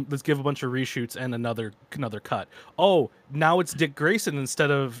give a bunch of reshoots and another cut. Oh, now it's Dick Grayson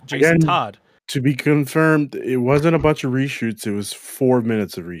instead of Jason Todd. To be confirmed, it wasn't a bunch of reshoots. It was 4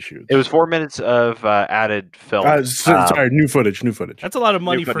 minutes of reshoots. It was 4 minutes of added film. Sorry, new footage. That's a lot of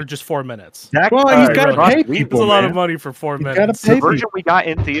money for just 4 minutes. He's got to pay people. That's a lot of money for 4 minutes. The version we got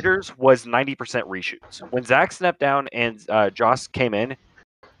in theaters was 90% reshoots. When Zach stepped down and Joss came in,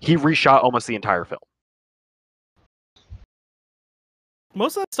 he reshot almost the entire film.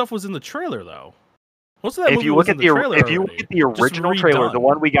 Most of that stuff was in the trailer, though. Most of that if you look at the original trailer, the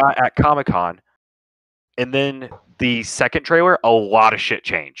one we got at Comic-Con, and then the second trailer, a lot of shit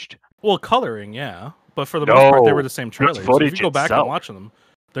changed. Well, coloring, yeah, but for the most part, they were the same trailers. So if you go back and watch them,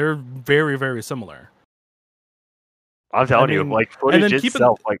 they're very, very similar. I'm telling you, footage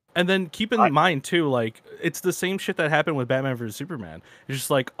itself, and then keep in mind too, it's the same shit that happened with Batman vs Superman. It's just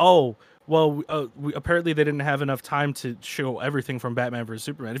apparently they didn't have enough time to show everything from Batman vs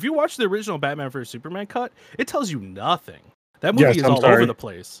Superman. If you watch the original Batman vs Superman cut, it tells you nothing. That movie is all over the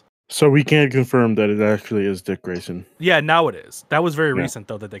place. So we can't confirm that it actually is Dick Grayson. Yeah, now it is. That was very recent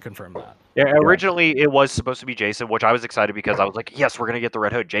though that they confirmed that. Yeah, originally it was supposed to be Jason, which I was excited because I was like, yes, we're gonna get the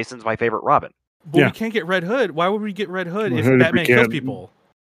Red Hood. Jason's my favorite Robin. But we can't get Red Hood. Why would we get Red Hood if Batman kills people?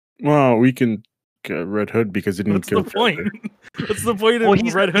 Well, we can get Red Hood because it didn't kill. What's the point? What's the point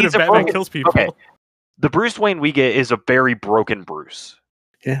of Red Hood if Batman kills people? Okay. The Bruce Wayne we get is a very broken Bruce.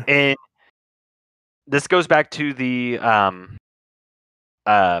 Yeah. And this goes back to the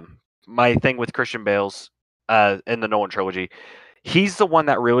my thing with Christian Bale's in the Nolan trilogy. He's the one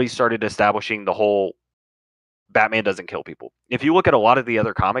that really started establishing the whole Batman doesn't kill people. If you look at a lot of the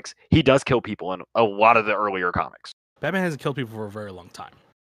other comics, he does kill people in a lot of the earlier comics. Batman hasn't killed people for a very long time.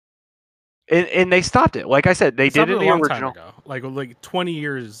 And they stopped it. Like I said, they did it in the original. Time ago. Like 20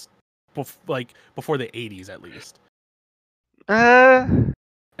 years before the 80s at least.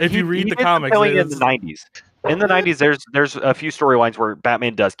 If you read the comics, in the 90s. In the 90s, there's a few storylines where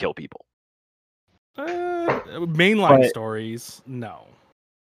Batman does kill people. Mainline stories, no.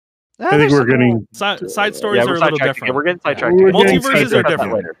 I think we're getting side stories are a little different. We're getting sidetracked. Multiverses are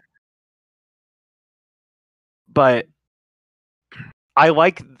different. But I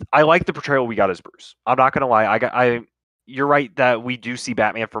like the portrayal we got as Bruce. I'm not gonna lie. You're right that we do see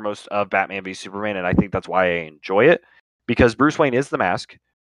Batman for most of Batman v Superman, and I think that's why I enjoy it, because Bruce Wayne is the mask.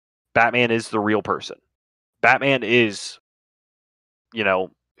 Batman is the real person. Batman is,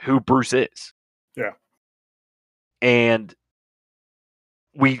 who Bruce is. Yeah. And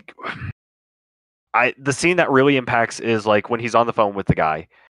the scene that really impacts is like when he's on the phone with the guy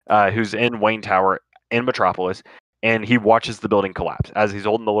who's in Wayne Tower in Metropolis, and he watches the building collapse as he's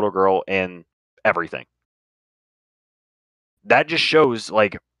holding the little girl and everything. That just shows,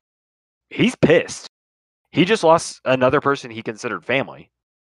 like, he's pissed. He just lost another person he considered family.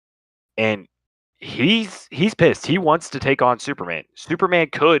 And he's pissed. He wants to take on Superman. Superman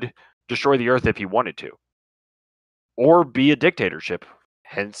could destroy the Earth if he wanted to. Or be a dictatorship.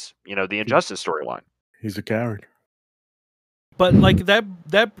 Hence, the Injustice storyline. He's a coward. But like that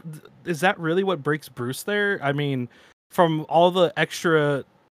is that really what breaks Bruce there? I mean, from all the extra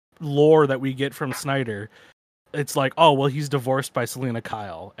lore that we get from Snyder, it's like, oh well, he's divorced by Selena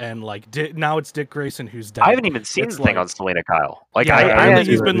Kyle, and like now it's Dick Grayson who's dead. I haven't even seen anything on Selena Kyle. Like, I think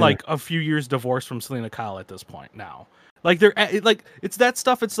he's been like a few years divorced from Selena Kyle at this point now. Like it's that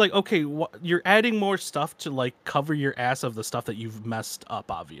stuff. It's like, okay, you're adding more stuff to like cover your ass of the stuff that you've messed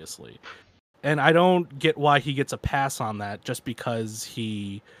up, obviously. And I don't get why he gets a pass on that just because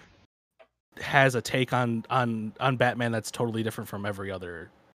he has a take on Batman that's totally different from every other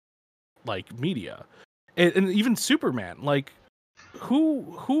like media. And even Superman, like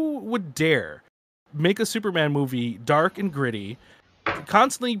who would dare make a Superman movie dark and gritty?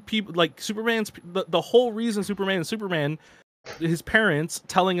 Constantly, people like Superman's the whole reason Superman, his parents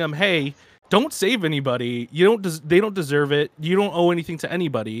telling him, "Hey, don't save anybody. They don't deserve it. You don't owe anything to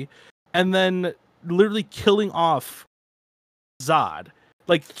anybody," and then literally killing off Zod,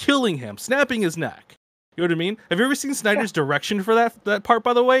 like killing him, snapping his neck. You know what I mean? Have you ever seen Snyder's direction for that part?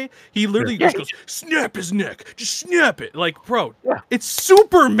 By the way, he literally just goes, "Snap his neck, just snap it." Like, bro, it's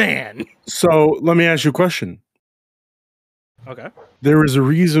Superman. So let me ask you a question. Okay. There is a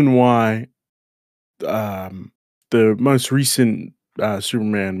reason why the most recent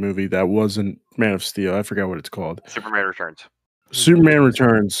Superman movie that wasn't Man of Steel, I forgot what it's called. Superman Returns. Superman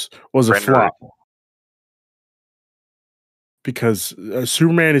Returns was a flop. Because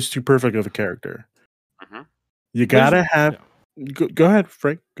Superman is too perfect of a character. Mm-hmm. You gotta have... Yeah. Go ahead,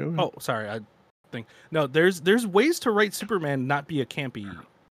 Frank. Go ahead. Oh, sorry. I think... No, there's ways to write Superman not be a campy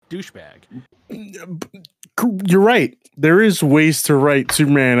douchebag. You're right. There is ways to write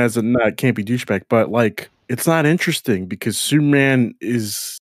Superman as a not campy douchebag, but like it's not interesting because Superman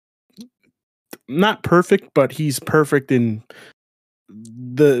is not perfect, but he's perfect in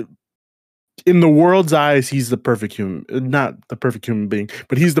the world's eyes. He's the perfect human, not the perfect human being,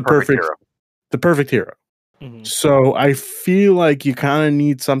 but he's the perfect hero. Mm-hmm. So I feel like you kind of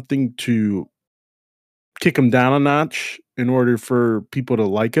need something to kick him down a notch in order for people to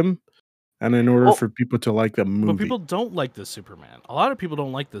like him. And in order for people to like the movie. But people don't like the Superman. A lot of people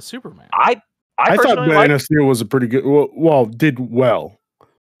don't like the Superman. I thought Man of Steel was a pretty good... did well.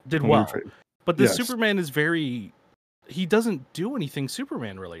 Did well. But the Superman is very... He doesn't do anything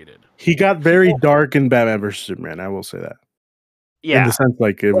Superman related. He got very dark in Batman vs. Superman, I will say that. Yeah. In the sense,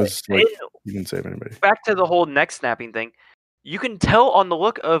 like, it was like, he didn't save anybody. Back to the whole neck snapping thing. You can tell on the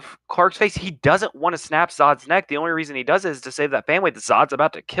look of Clark's face, he doesn't want to snap Zod's neck. The only reason he does it is to save that family that Zod's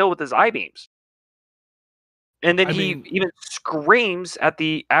about to kill with his eye beams. And then he even screams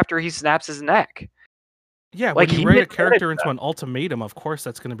after he snaps his neck. Yeah, like when you write a character into an ultimatum, of course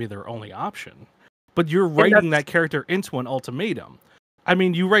that's going to be their only option. But you're writing that character into an ultimatum. I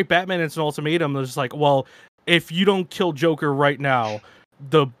mean, you write Batman into an ultimatum, it's like, well, if you don't kill Joker right now,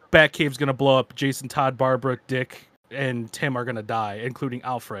 the Batcave's going to blow up. Jason Todd, Barbara, Dick, and Tim are gonna die, including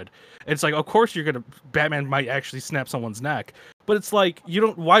Alfred. It's like, of course Batman might actually snap someone's neck, but it's like, you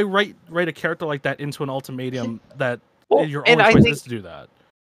don't. Why write a character like that into an ultimatum that your only choice is to do that?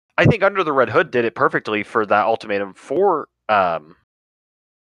 I think Under the Red Hood did it perfectly for that ultimatum for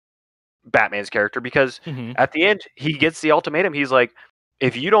Batman's character, because at the end he gets the ultimatum. He's like,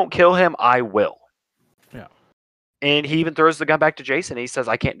 if you don't kill him, I will. Yeah. And he even throws the gun back to Jason. And he says,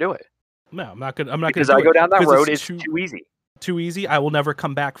 "I can't do it." No, I'm not gonna. Because I go down that road. It's too easy. Too easy. I will never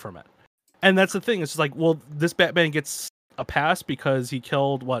come back from it. And that's the thing. It's just like, well, this Batman gets a pass because he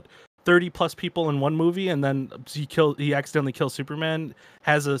killed 30 plus people in one movie, and then he accidentally kills Superman.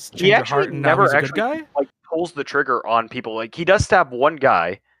 Has a change of heart, and now he's a good guy. Like pulls the trigger on people. Like he does stab one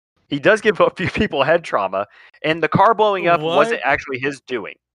guy. He does give a few people head trauma, and the car blowing up wasn't actually his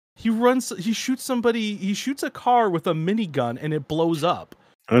doing. He shoots somebody. He shoots a car with a minigun, and it blows up.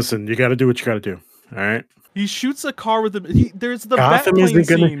 Listen, you got to do what you got to do. All right. He shoots a car with there's the Batplane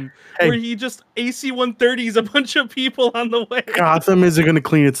scene where he just AC-130s a bunch of people on the way. Gotham isn't going to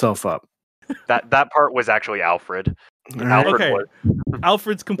clean itself up. That part was actually Alfred.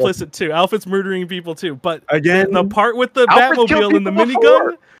 Alfred's complicit too. Alfred's murdering people too. But again, the part with the Batmobile and the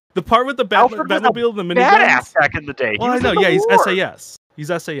minigun, the part with the Batmobile and the minigun, badass back in the day. Well, I know. Yeah, he's SAS. He's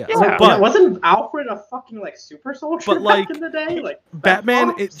SAS. Yeah. But wasn't Alfred a fucking super soldier back in the day? Like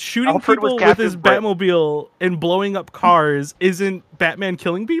Batman shooting people with his Batmobile and blowing up cars isn't Batman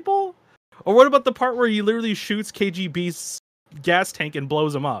killing people? Or what about the part where he literally shoots KGB's gas tank and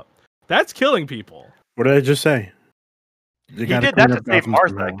blows him up? That's killing people. What did I just say? He did that to save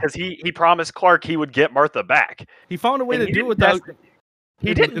Martha because he promised Clark he would get Martha back. He found a way to do it without.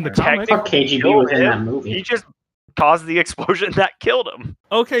 He didn't in the comic. KGB was in that movie. He just caused the explosion that killed him.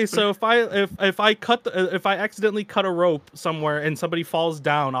 Okay, so if I accidentally cut a rope somewhere and somebody falls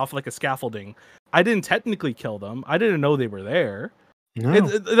down off like a scaffolding, I didn't technically kill them. I didn't know they were there. No.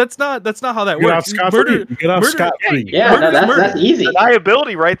 That's not how that works. You get off scot-free. Yeah, that's easy.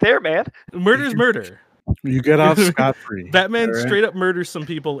 Liability right there, man. Murder's murder. You get off scot-free. Batman straight up murders some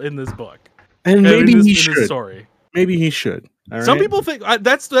people in this book. And maybe he should. Story. Maybe he should. Some people think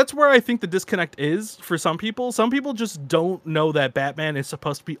that's where I think the disconnect is for some people. Some people just don't know that Batman is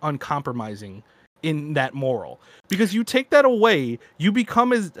supposed to be uncompromising in that moral. Because you take that away, you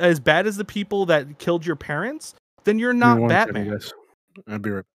become as bad as the people that killed your parents, then you're not Batman. I'll be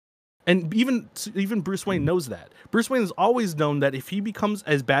right. And even Bruce Wayne knows that. Bruce Wayne has always known that if he becomes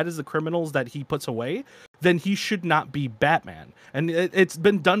as bad as the criminals that he puts away, then he should not be Batman. And it's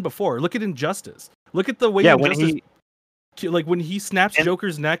been done before. Look at Injustice. Look at the way Injustice, when he snaps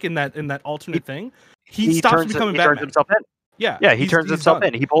Joker's neck in that alternate thing, he stops becoming Batman. Turns himself in. Yeah, he turns himself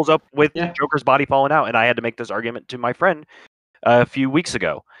in. He pulls up with Joker's body falling out, and I had to make this argument to my friend a few weeks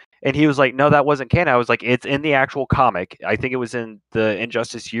ago. And he was like, "No, that wasn't canon." I was like, "It's in the actual comic. I think it was in the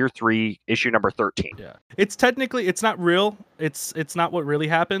Injustice Year 3, issue number 13." Yeah, it's not real. It's not what really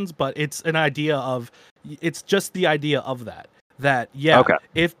happens, but it's an idea of. It's just the idea of that.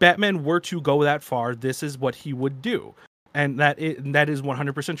 If Batman were to go that far, this is what he would do, and that is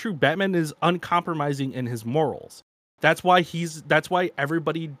 100% true. Batman is uncompromising in his morals. That's why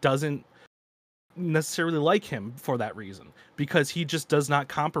everybody doesn't necessarily like him for that reason, because he just does not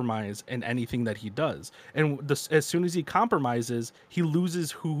compromise in anything that he does. And as soon as he compromises, he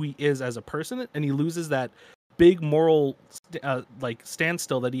loses who he is as a person, and he loses that big moral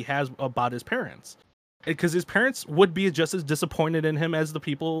standstill that he has about his parents, because his parents would be just as disappointed in him as the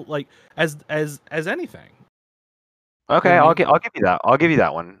people as anything. Okay, I'll give you that. I'll give you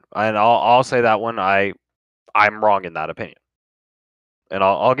that one, and I'll say that one. I'm wrong in that opinion, and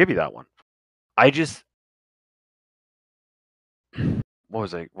I'll give you that one. I just, where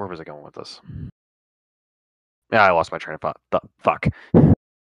was I going with this? Yeah, I lost my train of thought. Fuck.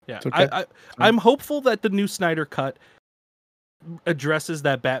 Yeah, okay. I'm hopeful that the new Snyder cut addresses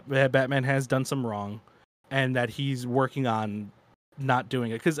that Batman has done some wrong, and that he's working on not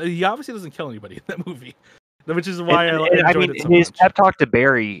doing it, because he obviously doesn't kill anybody in that movie, which is why I enjoyed it so much. His pep talk to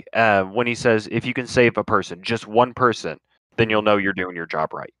Barry when he says, "If you can save a person, just one person, then you'll know you're doing your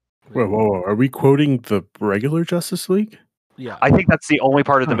job right." Whoa. Are we quoting the regular Justice League? Yeah. I think that's the only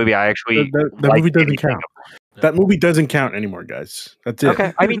part of the movie I actually... That movie doesn't count. That movie doesn't count anymore, guys. That's it.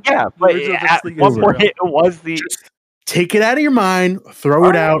 Okay, I mean, yeah, but at one point it was the... Just take it out of your mind, throw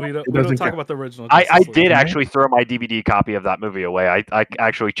it out. We don't talk about the original. I did actually throw my DVD copy of that movie away. I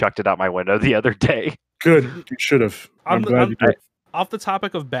actually chucked it out my window the other day. Good. You should have. I'm glad you did. Off the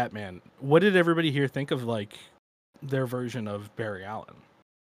topic of Batman, what did everybody here think of their version of Barry Allen?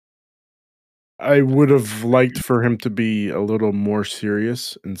 I would have liked for him to be a little more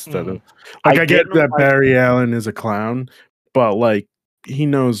serious instead of I get that Barry Allen is a clown, but he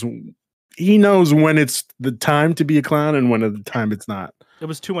knows when it's the time to be a clown and when at the time it's not. It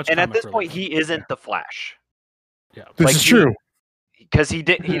was too much. And at this point, he isn't the Flash. Yeah, this is true. Because he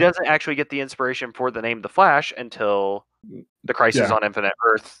doesn't actually get the inspiration for the name The Flash until the Crisis on Infinite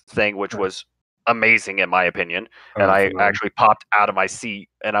Earth thing, which was amazing in my opinion. And I actually popped out of my seat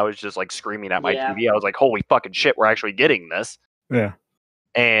and I was just like screaming at my TV. I was like, holy fucking shit, we're actually getting this. Yeah.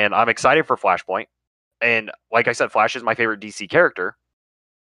 And I'm excited for Flashpoint. And like I said, Flash is my favorite DC character.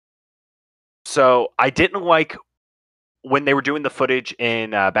 So I didn't like when they were doing the footage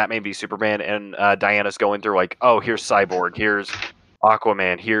in Batman v Superman and Diana's going through like, oh, here's Cyborg, here's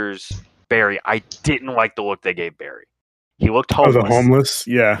Aquaman, here's Barry. I didn't like the look they gave Barry. He looked homeless. Oh, the homeless?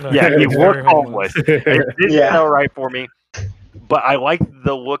 Yeah. Yeah, he looked homeless. It didn't feel right for me. But I like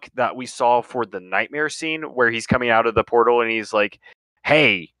the look that we saw for the nightmare scene where he's coming out of the portal and he's like,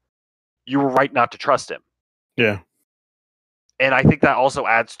 hey, you were right not to trust him. Yeah. And I think that also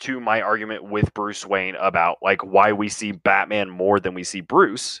adds to my argument with Bruce Wayne about like why we see Batman more than we see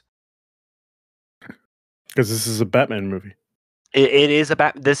Bruce. Because this is a Batman movie. It is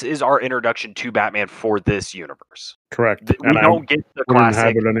this is our introduction to Batman for this universe. Correct. We don't get the classic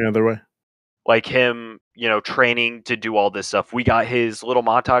have it any other way. Like him, training to do all this stuff. We got his little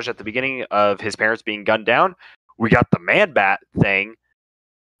montage at the beginning of his parents being gunned down. We got the Man-Bat thing,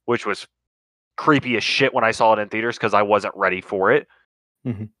 which was creepy as shit when I saw it in theaters because I wasn't ready for it.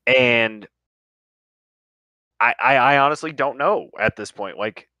 Mm-hmm. And I honestly don't know at this point.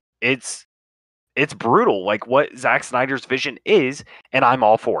 Like it's brutal, like what Zack Snyder's vision is, and I'm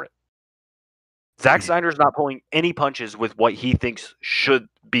all for it. Zack Snyder's not pulling any punches with what he thinks should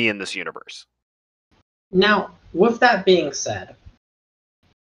be in this universe. Now, with that being said,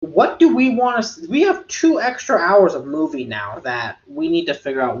 what do we want to... We have 2 extra hours of movie now that we need to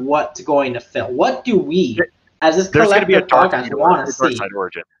figure out what's going to fill. What do we, as this collective podcast, want to see? Darkseid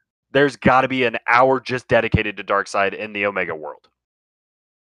origin. There's got to be an hour just dedicated to Darkseid in the Omega world.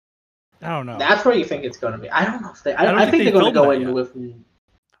 I don't know. That's where you think it's going to be. I don't know if they... I think they're going to go in with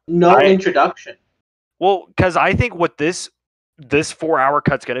no introduction. Well, because I think what this 4-hour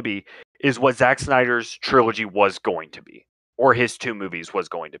cut's going to be is what Zack Snyder's trilogy was going to be, or his 2 movies was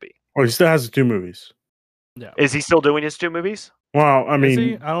going to be. Oh, he still has the 2 movies. Yeah. Is he still doing his 2 movies? Well, I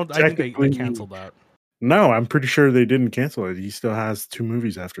mean, I think they canceled that. No, I'm pretty sure they didn't cancel it. He still has 2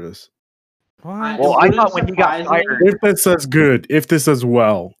 movies after this. Well, I thought when he got fired, if this does good, if this does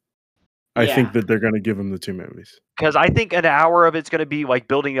well, I think that they're going to give him the 2 movies. Because I think an hour of it's going to be like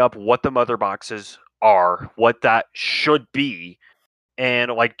building up what the mother boxes are, what that should be,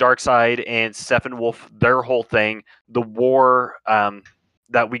 and like Darkseid and Steppenwolf, their whole thing, the war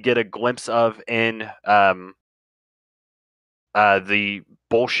that we get a glimpse of in the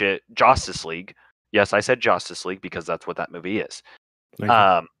bullshit Justice League. Yes, I said Justice League because that's what that movie is.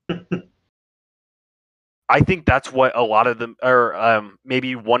 I think that's what a lot of them, or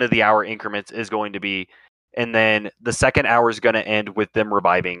maybe one of the hour increments is going to be. And then the second hour is going to end with them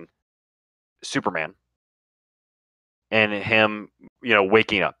reviving Superman and him,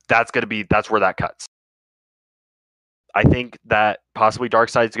 waking up. That's where that cuts. I think that possibly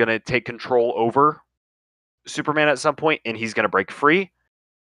Darkseid's going to take control over Superman at some point, and he's going to break free.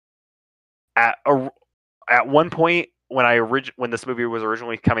 At one point, when this movie was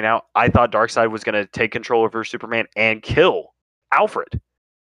originally coming out, I thought Darkseid was going to take control over Superman and kill Alfred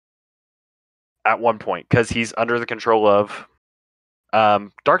at one point because he's under the control of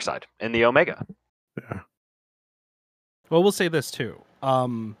Darkseid in the Omega. Yeah. Well, we'll say this too.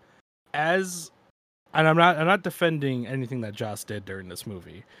 And I'm not defending anything that Joss did during this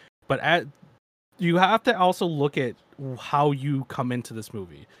movie, but you have to also look at how you come into this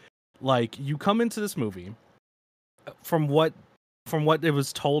movie. Like you come into this movie. From what it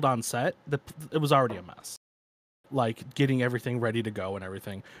was told on set, it was already a mess. Like getting everything ready to go and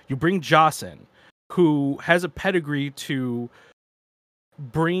everything. You bring Joss in, who has a pedigree to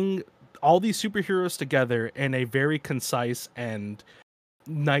bring all these superheroes together in a very concise and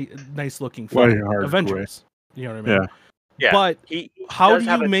nice looking film. Avengers. You know what I mean? Yeah. But how do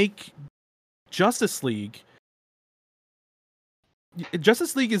you make Justice League?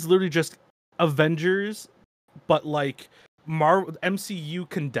 Justice League is literally just Avengers, but like Marvel MCU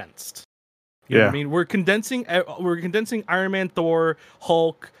condensed. You know what I mean? We're condensing Iron Man, Thor,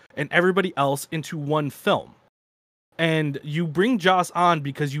 Hulk, and everybody else into one film. And you bring Joss on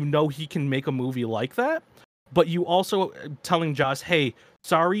because you know he can make a movie like that, but you also telling Joss, hey,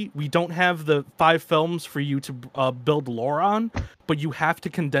 sorry, we don't have the 5 films for you to build lore on, but you have to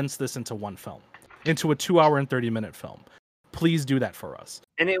condense this into one film, into a 2-hour and 30-minute film. Please do that for us.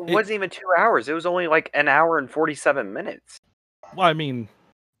 And it wasn't even 2 hours. It was only like an hour and 47 minutes. Well, I mean,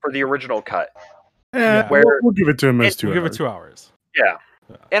 for the original cut. Yeah, we'll give it to him as 2 hours. We'll give it 2 hours. Yeah.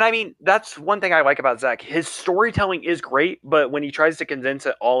 And I mean, that's one thing I like about Zack. His storytelling is great, but when he tries to condense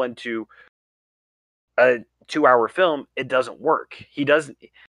it all into a 2-hour film, it doesn't work. He doesn't.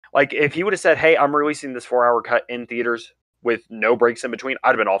 Like, if he would have said, "Hey, I'm releasing this 4-hour cut in theaters with no breaks in between," I'd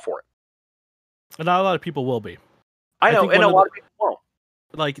have been all for it. And not a lot of people will be. I know, and a lot of people won't.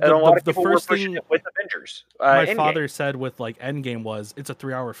 Like the first thing with Avengers, my Endgame. father said with like Endgame was it's a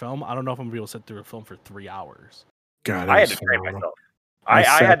 3-hour film. I don't know if I'm gonna be able to sit through a film for 3 hours. God, I had to train myself. I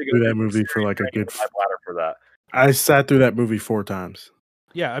had to go through that movie for like a good bladder for that. I sat through that movie 4 times.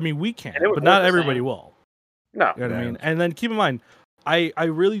 Yeah, I mean we can, but not everybody will. No, you know what I mean. And then keep in mind, I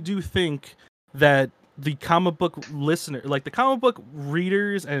really do think that the comic book listener, like the comic book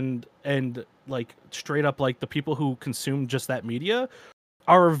readers, and like straight up like the people who consume just that media,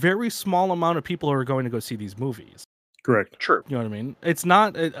 are a very small amount of people who are going to go see these movies. Correct. True. You know what I mean? It's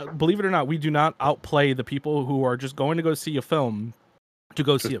not, believe it or not, we do not outplay the people who are just going to go see a film to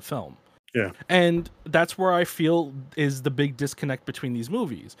go see a film. Yeah. And that's where I feel is the big disconnect between these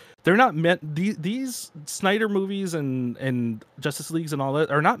movies. They're not meant, these Snyder movies and Justice Leagues and all that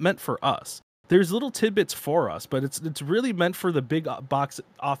are not meant for us. There's little tidbits for us, but it's really meant for the big box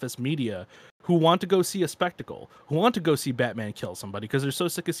office media who want to go see a spectacle, who want to go see Batman kill somebody because they're so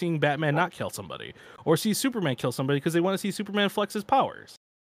sick of seeing Batman not kill somebody, or see Superman kill somebody because they want to see Superman flex his powers.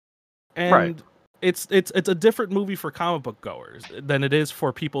 And it's a different movie for comic book goers than it is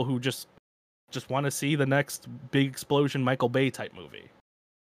for people who just want to see the next big explosion Michael Bay type movie.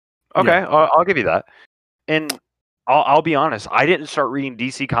 Okay, yeah. I'll give you that. And I'll be honest, I didn't start reading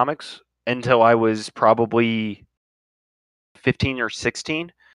DC Comics until I was probably 15 or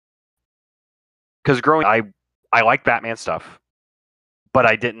 16. Because growing up, I liked Batman stuff, but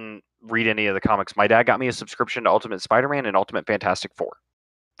I didn't read any of the comics. My dad got me a subscription to Ultimate Spider-Man and Ultimate Fantastic Four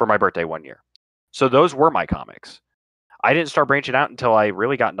for my birthday one year. So those were my comics. I didn't start branching out until I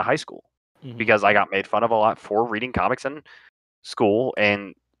really got into high school because I got made fun of a lot for reading comics in school.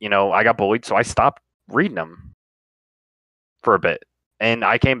 And, I got bullied, so I stopped reading them for a bit. And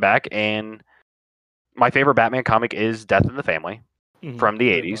I came back, and my favorite Batman comic is Death in the Family. From the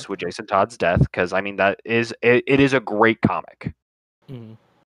 80s with Jason Todd's death, because it is a great comic.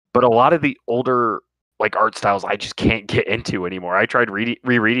 But a lot of the older like art styles I just can't get into anymore. I tried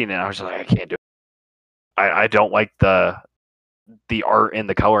rereading it and I was just like, I can't do it. I don't like the art and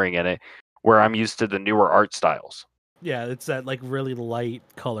the coloring in it, where I'm used to the newer art styles. Yeah, it's that like really light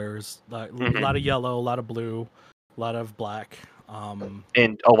colors, a lot of yellow, a lot of blue, a lot of black,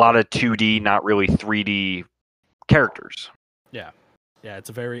 and a lot of 2D, not really 3D characters. Yeah, it's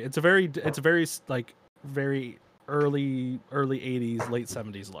a very like very early 80s, late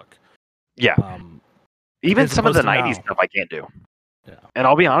 70s look. Yeah. Even some of the 90s stuff I can't do. Yeah. And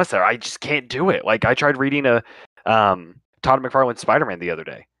I'll be honest there, I just can't do it. Like I tried reading a Todd McFarlane Spider-Man the other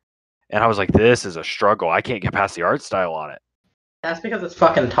day, and I was like, this is a struggle. I can't get past the art style on it. That's because it's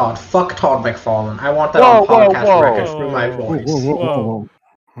fucking Todd. Fuck Todd McFarlane. I want that on podcast records through my voice. Whoa.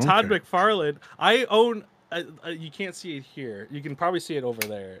 Okay. Todd McFarlane. I own. You can't see it here. You can probably see it over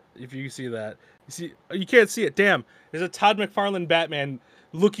there. If you see that, you can't see it. Damn, there's a Todd McFarlane Batman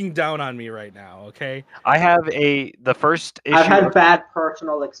looking down on me right now. Okay. I have the first issue. I've had bad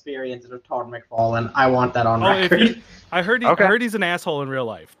personal experiences with Todd McFarlane. I want that on record. I heard he's an asshole in real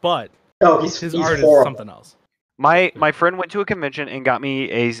life, but his art horrible. Is something else. My friend went to a convention and got me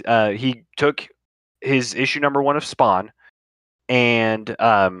he took his issue number 1 of Spawn and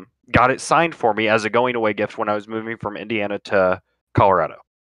got it signed for me as a going away gift when I was moving from Indiana to Colorado.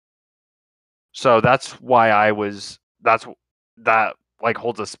 So that's why that like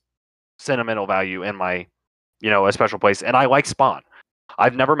holds a sentimental value in my, a special place. And I like Spawn.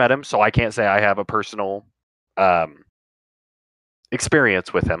 I've never met him, so I can't say I have a personal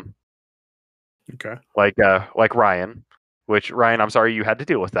experience with him. Okay. Like Ryan, which Ryan, I'm sorry you had to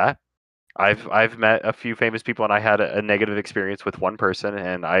deal with that. I've met a few famous people, and I had a negative experience with one person,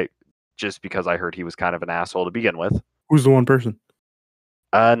 and just because I heard he was kind of an asshole to begin with. Who's the one person?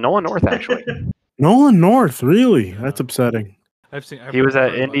 Nolan North, actually. Nolan North, really? That's upsetting. He was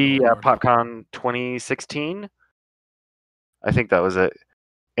at Indie PopCon 2016. I think that was it.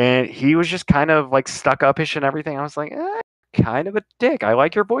 And he was just kind of like stuck up-ish and everything. I was like, kind of a dick. I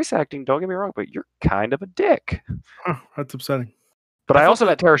like your voice acting, don't get me wrong, but you're kind of a dick. Oh, that's upsetting. But I also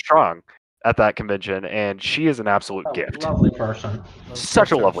met Tara Strong at that convention, and she is an absolute gift. Lovely person.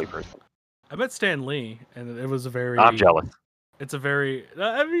 Such a lovely person. I met Stan Lee, and it was a very... I'm jealous. It's a very...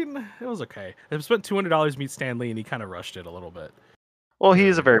 I mean, it was okay. I spent $200 to meet Stan Lee, and he kind of rushed it a little bit. Well, he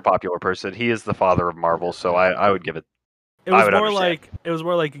is a very popular person. He is the father of Marvel, so I would give it... It was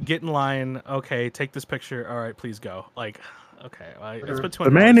more like get in line. Okay, take this picture. All right, please go. Like, okay, I spent $200.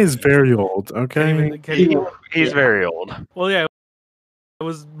 The man is very old. Okay, he's very old. Well, yeah.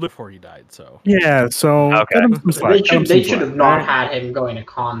 was before he died, so yeah. So Okay. cut him some slack. They should have not had him going to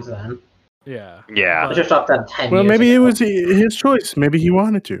cons then. yeah. Yeah. They should have stopped that 10 Well, years maybe ago. it was his choice. Maybe he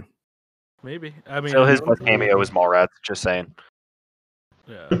wanted to. Maybe. I mean, So his best cameo was Mallrats. Just saying.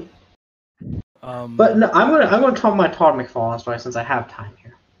 yeah. But no, I'm gonna talk my Todd McFarlane story since I have time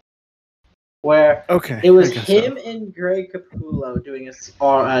here. Where Okay, it was I guess him so. and Greg Capullo doing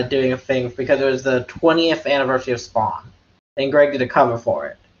a thing because it was the 20th anniversary of Spawn, and Greg did a cover for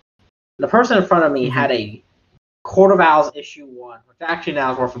it. The person in front of me had a Court of Owls issue 1, which actually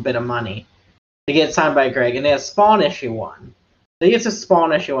now is worth a bit of money, to get signed by Greg, and they have Spawn issue 1. So he gets his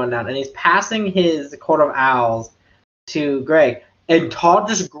Spawn issue 1 down, and he's passing his Court of Owls to Greg, and Todd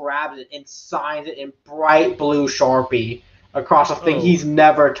just grabs it and signs it in bright blue Sharpie across a thing he's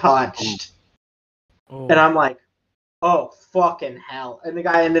never touched. Oh. And I'm like, oh, fucking hell. And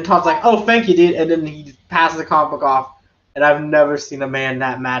then Todd's like, oh, thank you, dude. And then he passes the comic book off, and I've never seen a man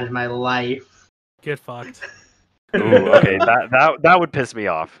that mad in my life. Get fucked. Ooh, okay, that would piss me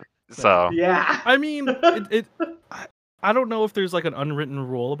off. So yeah. I mean, I don't know if there's like an unwritten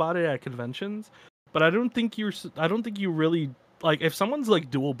rule about it at conventions, but I don't think you really, like, if someone's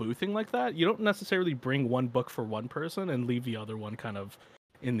like dual boothing like that, you don't necessarily bring one book for one person and leave the other one kind of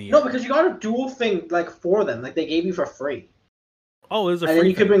in the air. No, because you got a dual thing like for them, like they gave you for free. Oh, it was a free and then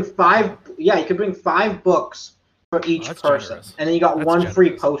you thing. could bring 5. Yeah, you could bring 5 books for each person, generous. and then you got That's one free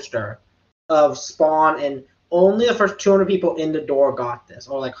generous. poster of Spawn, and only the first 200 people in the door got this,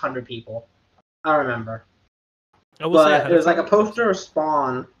 or like 100 people. I don't remember. But it was like a poster of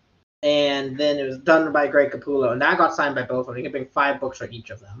Spawn, and then it was done by Greg Capullo, and that got signed by both of them. You could bring 5 books for each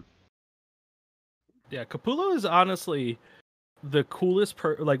of them. Yeah, Capullo is honestly the coolest,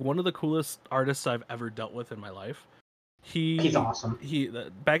 one of the coolest artists I've ever dealt with in my life. He's awesome.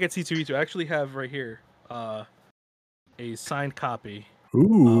 Back at C2E2, I actually have right here a signed copy.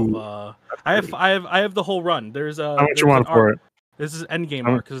 Ooh. Of, I have the whole run. There's how much you want for it? This is Endgame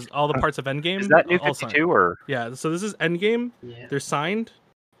art because all the parts of Endgame. Is that New 52 or? Yeah, so this is Endgame. Yeah. They're signed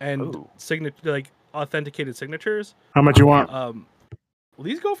and authenticated signatures. How much you want? Well,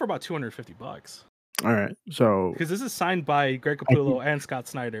 these go for about $250. All right, so because this is signed by Greg Capullo and Scott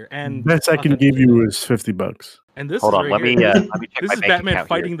Snyder, and best I can give you is $50. And this Hold is on, right let me here. check This my is bank Batman account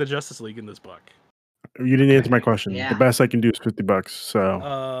fighting here. the Justice League in this book. You didn't answer my question. Yeah. The best I can do is $50.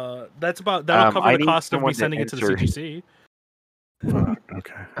 So that'll cover I the need cost of me someone to sending it to the answer. CGC. fuck,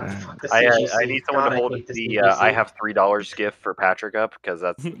 okay. I need someone to hold the I have $3 gift for Patrick up because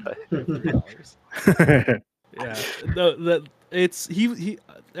that's Yeah, it's he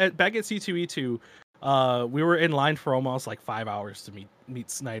back at C2E2. We were in line for almost like 5 hours to meet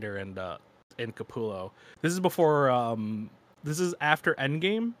Snyder and Capullo. This is before this is after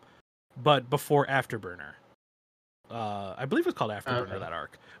Endgame, but before Afterburner. I believe it's called Afterburner, that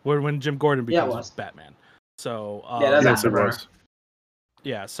arc, when Jim Gordon becomes Batman. So that's yes, it Afterburner. was.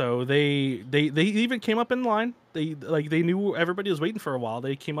 Yeah, so they even came up in line. They knew everybody was waiting for a while.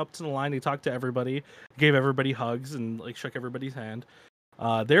 They came up to the line. They talked to everybody, gave everybody hugs, and like shook everybody's hand.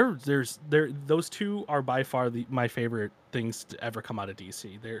 Those two are by far my favorite things to ever come out of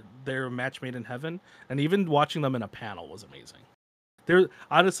DC. They're a match made in heaven, and even watching them in a panel was amazing. They're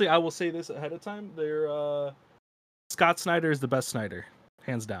honestly, I will say this ahead of time. Scott Snyder is the best Snyder,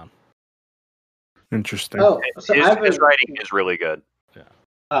 hands down. Interesting. Oh, so his writing is really good. Yeah.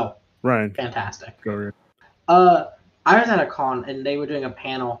 Oh, Ryan, fantastic. go ahead. I was at a con and they were doing a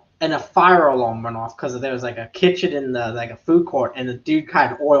panel and a fire alarm went off because there was like a kitchen in the a food court and the dude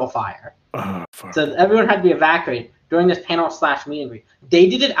had oil fire. Oh, fuck. So everyone had to be evacuated during this panel / meet and greet. They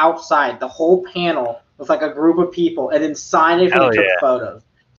did it outside, the whole panel with like a group of people, and then signed it and took photos.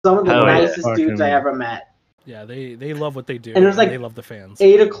 Some of the nicest dudes I ever met. Yeah, they love what they do. And it was like they love the fans.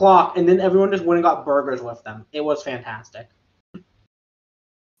 8:00, and then everyone just went and got burgers with them. It was fantastic.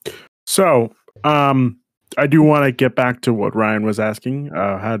 So, I do want to get back to what Ryan was asking.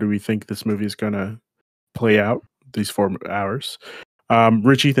 How do we think this movie is going to play out these 4 hours?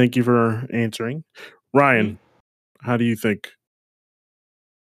 Richie, thank you for answering. Ryan, how do you think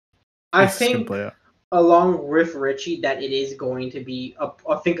I this is going to think, play out? along with Richie, that it is going to be,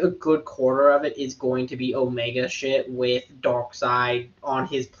 I think a good quarter of it is going to be Omega shit with Darkseid on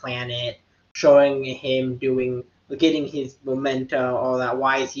his planet, showing him getting his memento, all that.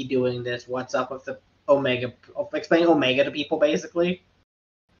 Why is he doing this? What's up with the Omega? Explaining Omega to people, basically.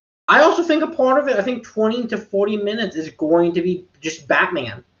 I also think a part of it, I think 20 to 40 minutes is going to be just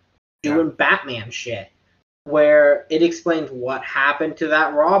Batman doing Batman shit, where it explains what happened to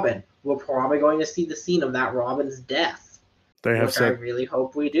that Robin. We're probably going to see the scene of that Robin's death, They have which said, I really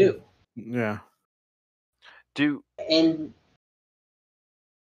hope we do. yeah. And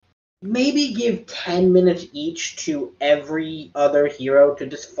maybe give 10 minutes each to every other hero to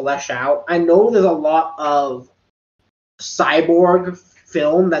just flesh out. I know there's a lot of Cyborg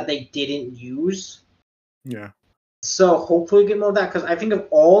film that they didn't use. Yeah. So hopefully get more of that, because I think of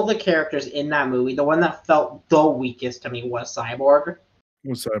all the characters in that movie, the one that felt the weakest to me was Cyborg.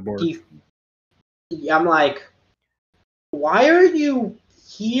 What's Cyborg? I'm like, why are you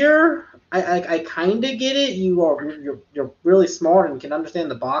here? I kind of get it. You're really smart and can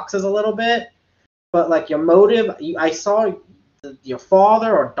understand the boxes a little bit, but like your motive, I saw your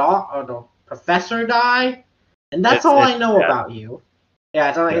father or the professor die, and that's all I know about you.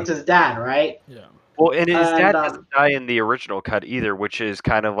 Yeah, it's his dad, right? Yeah. Well, and his dad doesn't die in the original cut either, which is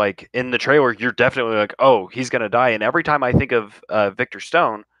kind of like in the trailer. You're definitely like, oh, he's gonna die. And every time I think of Victor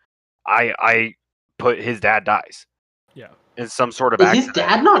Stone, I put his dad dies. Yeah. In some sort of Is accident. his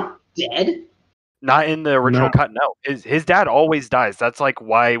dad not dead? Not in the original cut, no. His dad always dies. That's like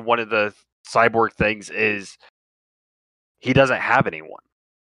why one of the Cyborg things is he doesn't have anyone.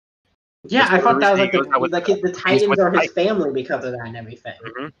 Yeah, I thought that was like the Titans are his family because of that and everything.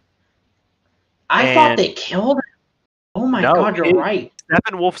 Mm-hmm. I thought they killed him. Oh my god, you're right.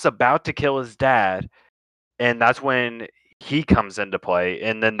 Steppenwolf's about to kill his dad, and that's when he comes into play,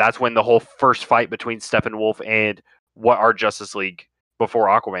 and then that's when the whole first fight between Steppenwolf and what our Justice League before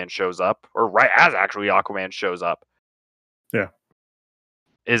Aquaman shows up, or right as actually Aquaman shows up. Yeah.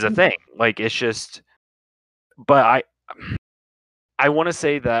 Is a thing. Like, it's just, but I want to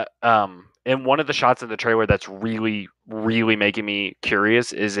say that in one of the shots in the trailer that's really, really making me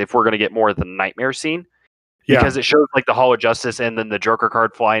curious is if we're going to get more of the nightmare scene. Because it shows like the Hall of Justice and then the Joker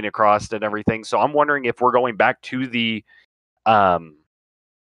card flying across and everything. So I'm wondering if we're going back to the that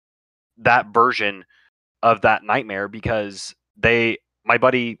version of that nightmare, because my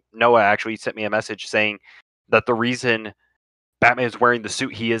buddy Noah actually sent me a message saying that the reason Batman is wearing the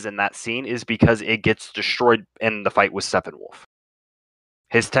suit he is in that scene is because it gets destroyed in the fight with Steppenwolf.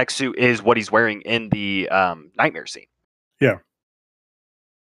 His tech suit is what he's wearing in the nightmare scene. Yeah.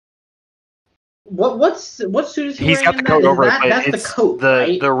 What suit is he He's wearing? Got the coat over it, but that's it's the coat,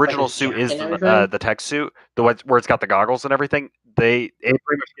 right? The original like suit is the tech suit, where it's got the goggles and everything. It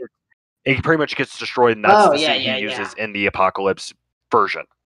pretty much gets destroyed, and that's the suit he uses in the Apocalypse version.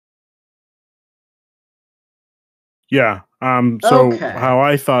 Yeah. So how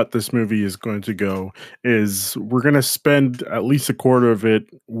I thought this movie is going to go is we're going to spend at least a quarter of it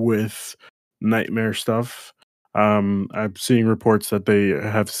with nightmare stuff. I'm seeing reports that they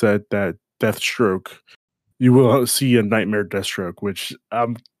have said that Deathstroke, you will see a nightmare Deathstroke, which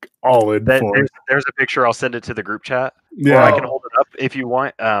I'm all in for. There's a picture. I'll send it to the group chat. Yeah. Or I can hold it up if you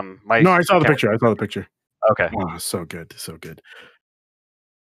want. No, I saw the picture. Okay. Oh, so good. So good.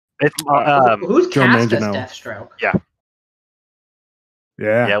 It's who's cast as Deathstroke? Yeah.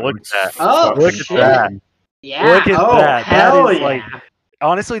 Yeah. Yeah, look at that. Oh, look shit. at that. Yeah. Look at that. Hell that is yeah. like,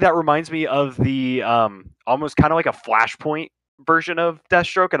 honestly, that reminds me of the almost kind of like a Flashpoint version of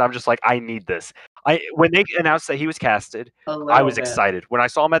Deathstroke, and I'm just like, I need this. When they announced that he was casted, I was excited. When I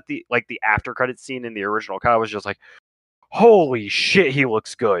saw him at the after credit scene in the original cut, I was just like, holy shit, he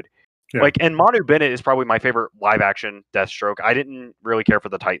looks good. Yeah. Like, and Manu Bennett is probably my favorite live action Deathstroke. I didn't really care for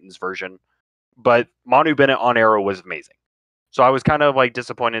the Titans version, but Manu Bennett on Arrow was amazing. So I was kind of like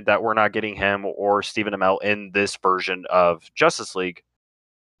disappointed that we're not getting him or Stephen Amell in this version of Justice League,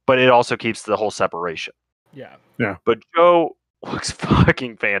 but it also keeps the whole separation. Yeah. Yeah. But Joe looks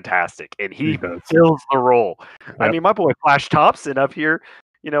fucking fantastic, and he fills the role. Yep. I mean, my boy Flash Thompson up here,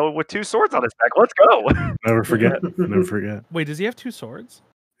 with 2 swords on his back. Let's go. Never forget. Never forget. Wait, does he have 2 swords?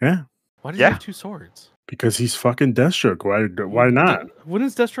 Yeah. Why does he have 2 swords? Because he's fucking Deathstroke. Why not? When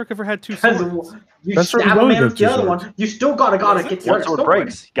has Deathstroke ever had 2 swords? You stab a man with the other one. You still gotta get one sword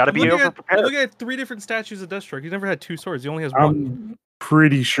breaks. You gotta be over prepared. I look at 3 different statues of Deathstroke. He never had 2 swords. He only has 1. I'm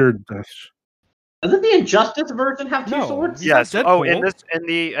pretty sure Doesn't the Injustice version have 2 swords? Yes. Oh, in this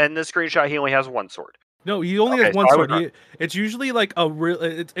screenshot, he only has 1 sword. No, he only has 1 sword. It's usually like a real.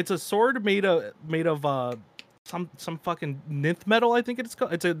 It's a sword made of some fucking nth metal. I think it's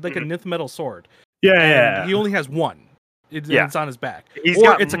called. It's like a nth metal sword. Yeah. And he only has 1. It's on his back.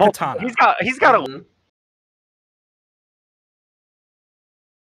 It's a katana. He's got a.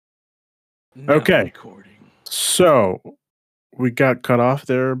 Okay. So we got cut off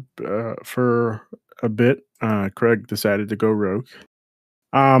there for a bit. Craig decided to go rogue.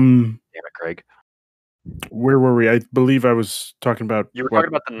 Damn it, Craig. Where were we? I believe I was talking about. You were talking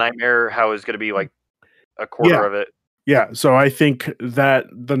about the nightmare. How it's going to be like a quarter of it. Yeah, so I think that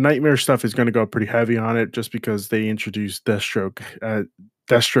the nightmare stuff is going to go pretty heavy on it, just because they introduced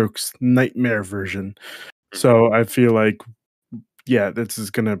Deathstroke's nightmare version. So I feel like, this is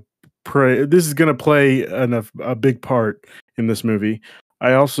going to play a big part in this movie.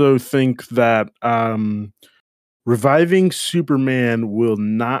 I also think that reviving Superman will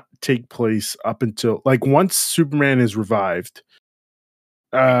not take place up until once Superman is revived.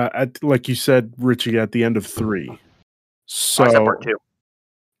 Like you said, Richie, at the end of 3. So I said part 2.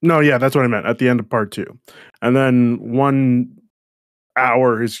 No, yeah, that's what I meant. At the end of part 2, and then 1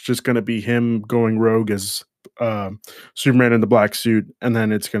 hour is just going to be him going rogue as Superman in the black suit, and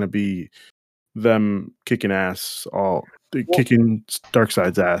then it's going to be them kicking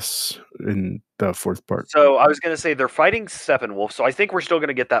Darkseid's ass in the 4th part. So I was going to say they're fighting Steppenwolf, so I think we're still going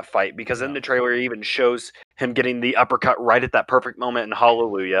to get that fight because in the trailer it even shows him getting the uppercut right at that perfect moment in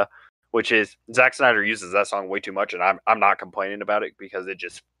Hallelujah, which is Zack Snyder uses that song way too much, and I'm not complaining about it because it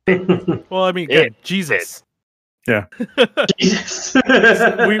just well, I mean, good. Jesus. Yeah. Jesus.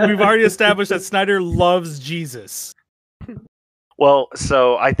 We've already established that Snyder loves Jesus. Well,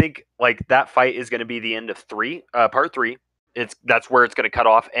 so I think that fight is going to be the end of part 3. That's where it's going to cut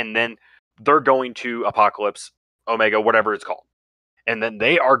off, and then they're going to Apocalypse, Omega, whatever it's called, and then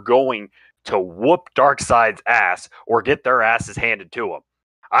they are going to whoop Darkseid's ass or get their asses handed to them.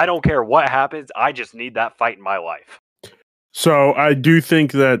 I don't care what happens. I just need that fight in my life. So I do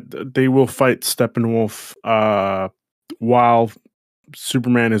think that they will fight Steppenwolf while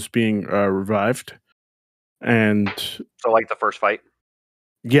Superman is being revived, and so the first fight.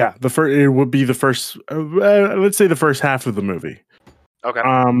 Yeah, it would be the first. Let's say the first half of the movie. Okay.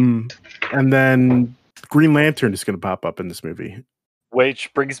 And then Green Lantern is going to pop up in this movie.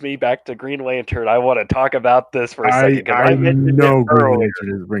 Which brings me back to Green Lantern. I want to talk about this for a second. I know Green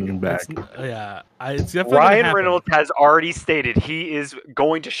Lantern is bringing back. It's definitely Ryan Reynolds has already stated he is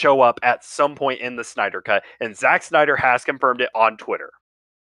going to show up at some point in the Snyder Cut, and Zack Snyder has confirmed it on Twitter.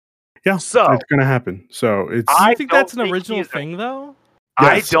 Yeah, so it's going to happen. So it's. I think that's an original thing, though.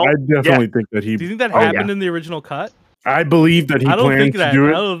 Yes, I definitely think that he. Do you think that happened in the original cut? I believe that he planned to do it.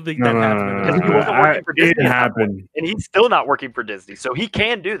 I don't think that happened. Because he wasn't working for Disney. It happened. And he's still not working for Disney, so he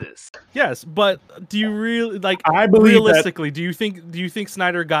can do this. Yes, but do you really I believe realistically, do you think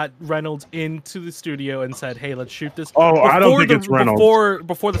Snyder got Reynolds into the studio and said, "Hey, let's shoot this"? I don't think it's Reynolds.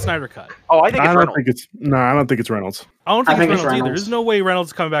 Before the Snyder Cut. Oh, I think it's Reynolds. I don't think it's Reynolds. I don't think it's Reynolds either. There's no way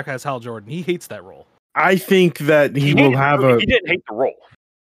Reynolds coming back as Hal Jordan. He hates that role. I think that he will have He didn't hate the role.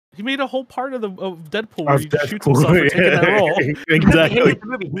 He made a whole part of Deadpool where he shoots himself for taking that role. Exactly.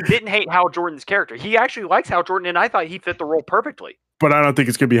 He didn't hate Hal Jordan's character. He actually likes Hal Jordan, and I thought he fit the role perfectly. But I don't think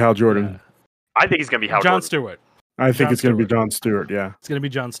it's going to be Hal Jordan. Yeah. I think he's going to be Hal Jordan. Jon Stewart. I think it's going to be Jon Stewart, yeah. It's going to be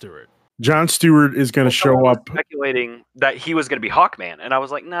Jon Stewart. Jon Stewart is going to show up. Speculating that he was going to be Hawkman, and I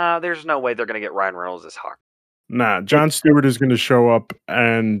was like, nah, there's no way they're going to get Ryan Reynolds as Hawk. Nah, Jon Stewart is going to show up,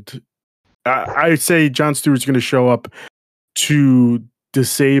 and I say Jon Stewart's going to show up to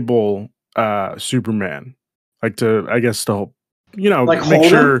disable Superman, to make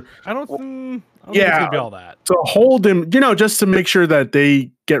sure. I don't think it's gonna be all that. To hold him, just to make sure that they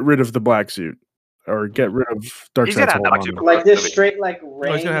get rid of the black suit or get rid of Darkseid's. He's gonna have that black suit this straight ring,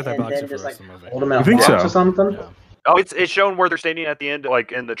 he's gonna have that and black then suit just for the movie. hold him out or something. Yeah. Oh, it's shown where they're standing at the end,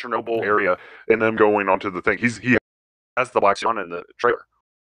 in the Chernobyl area, and then going onto the thing. He has the black suit on in the trailer.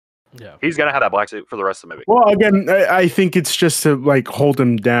 Yeah, he's gonna have that black suit for the rest of the movie. Well, again, I think it's just to hold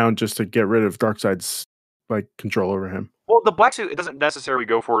him down, just to get rid of Darkseid's control over him. Well, the black suit, it doesn't necessarily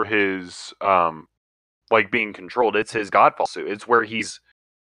go for his being controlled. It's his Godfall suit. It's where he's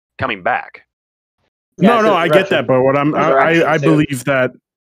coming back. Yeah, no, I get that, but what I believe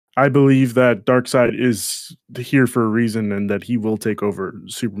that Darkseid is here for a reason, and that he will take over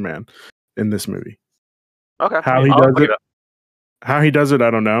Superman in this movie. Okay, How he does it,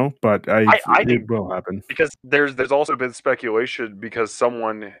 I don't know, but I think it will happen. Because there's also been speculation because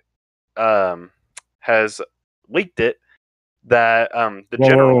someone has leaked it that the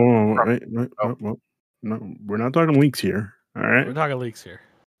general. No, we're not talking leaks here. All right, we're talking leaks here.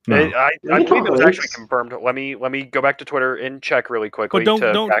 No. I believe it was actually confirmed. Let me go back to Twitter and check really quickly.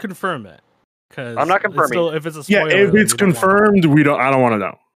 But don't confirm it, because I'm not confirming. If it's a spoiler, if it's confirmed, I don't want to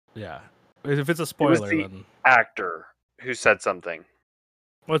know. Yeah, if it's a spoiler, it was the actor who said something.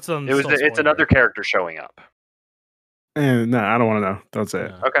 What's on? It's another character showing up. No, I don't want to know. Don't say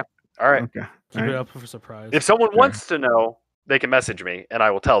it. Okay. All right. Okay. Keep it up for surprise. If someone wants to know, they can message me and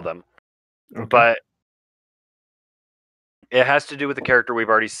I will tell them. Okay. But it has to do with the character we've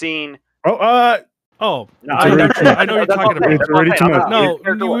already seen. No, I know you're talking about. It's already too much. No,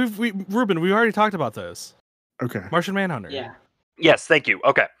 Ruben, we already talked about this. Okay. Martian Manhunter. Yeah. Yes, thank you.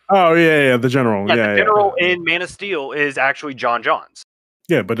 Okay. Oh yeah, the general. The general in Man of Steel is actually John Johns.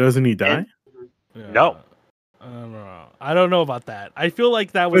 Yeah, but doesn't he die? No. I don't know about that. I feel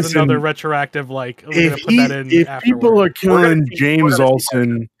like that was another retroactive. Like we're gonna put that in. If afterward. People are killing James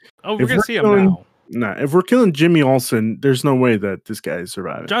Olsen, we're gonna see him now. Nah, if we're killing Jimmy Olsen, there's no way that this guy is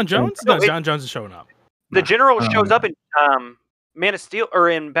surviving. John Jones? No, John Jones is showing up. The general shows up in Man of Steel or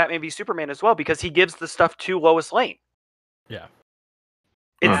in Batman v Superman as well because he gives the stuff to Lois Lane. Yeah,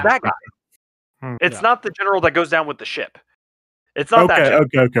 it's that guy. It's not the general that goes down with the ship. It's not that general.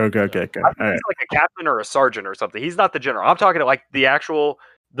 Okay. He's like a captain or a sergeant or something. He's not the general. I'm talking to like the actual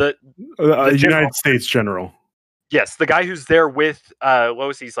the United States general. Yes, the guy who's there with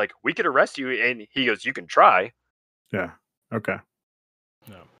Lois. He's like, we could arrest you, and he goes, you can try. Yeah. Okay.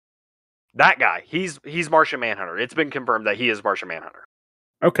 No. That guy. He's Martian Manhunter. It's been confirmed that he is Martian Manhunter.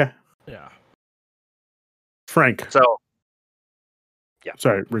 Okay. Yeah. Frank. So. Yeah.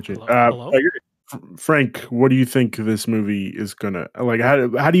 Sorry, Richie. Hello? Frank, what do you think this movie is gonna like?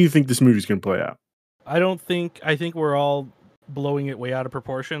 How do you think this movie's gonna play out? I think we're all blowing it way out of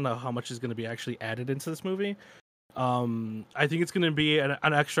proportion of how much is going to be actually added into this movie. I think it's going to be an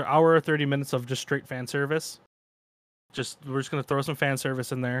extra hour or 30 minutes of just straight fan service. We're just going to throw some fan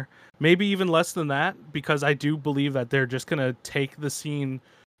service in there. Maybe even less than that, because I do believe that they're just going to take the scene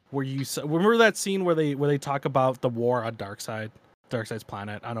where remember that scene where they talk about the war on Darkseid's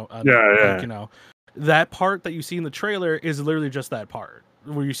planet. You know, that part that you see in the trailer is literally just that part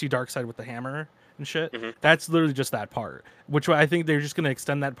where you see Darkseid with the hammer and shit. Mm-hmm. That's literally just that part, which I think they're just going to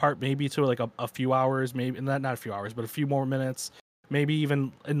extend that part maybe to like a few hours, maybe not a few hours, but a few more minutes, maybe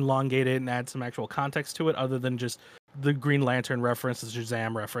even elongate it and add some actual context to it other than just the Green Lantern reference, the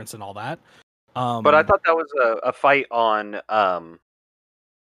Shazam reference and all that. But I thought that was a fight on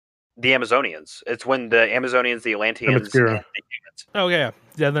the Amazonians. It's when the Amazonians, the Atlanteans, and the humans. Oh yeah.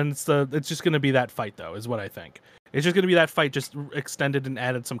 Then it's just going to be that fight though, is what I think. It's just going to be that fight, just extended and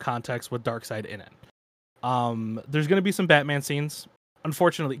added some context with Darkseid in it. There's going to be some Batman scenes,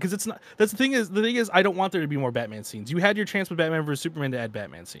 unfortunately, because it's not. That's the thing is, I don't want there to be more Batman scenes. You had your chance with Batman vs Superman to add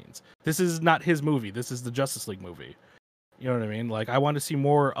Batman scenes. This is not his movie. This is the Justice League movie. You know what I mean? Like, I want to see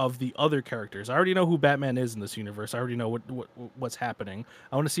more of the other characters. I already know who Batman is in this universe. I already know what's happening.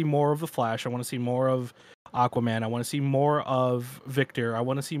 I want to see more of the Flash. I want to see more of Aquaman. I want to see more of Victor. I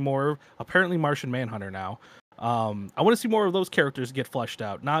want to see more of apparently Martian Manhunter now. I want to see more of those characters get fleshed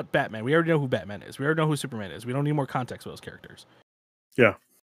out, not Batman. We already know who Batman is. We already know who Superman is. We don't need more context for those characters. Yeah.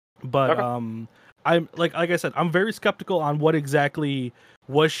 But I'm like I said, I'm very skeptical on what exactly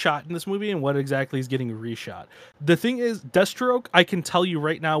was shot in this movie and what exactly is getting reshot. The thing is, Deathstroke, I can tell you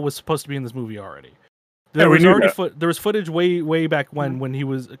right now, was supposed to be in this movie already. There was footage way back when he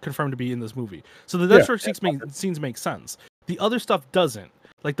was confirmed to be in this movie. So the Deathstroke scenes make sense. The other stuff doesn't.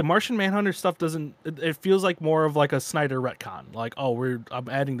 Like the Martian Manhunter stuff doesn't. It feels like more of like a Snyder retcon. Like, I'm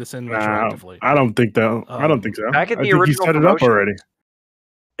adding this in retroactively. I don't think that. I don't think so. Back in the original, he set it up already.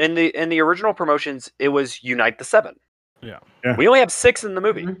 In the original promotions, it was Unite the Seven. Yeah. We only have 6 in the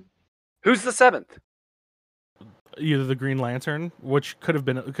movie. Mm-hmm. Who's the 7th? Either the Green Lantern, which could have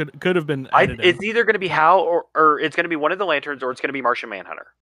been added it's either going to be Hal or it's going to be one of the Lanterns, or it's going to be Martian Manhunter.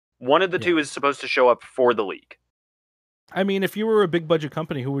 One of the two is supposed to show up for the League. I mean, if you were a big budget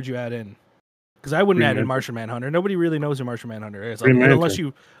company, who would you add in? Because I wouldn't add in Martian Manhunter. Nobody really knows who Martian Manhunter is. Unless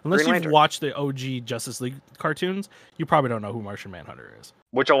you've watched the OG Justice League cartoons, you probably don't know who Martian Manhunter is.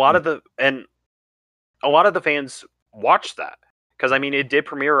 Which a lot of the fans watched that. Because I mean, it did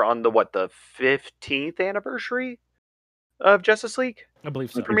premiere on the 15th anniversary of Justice League? I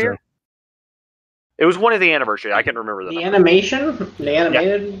believe so. Premiere? It was one of the anniversary. I can't remember the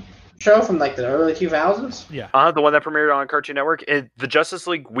animated show from like the early 2000s. Yeah. The one that premiered on Cartoon Network. The Justice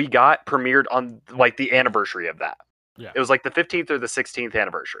League we got premiered on like the anniversary of that. Yeah. It was like the 15th or the 16th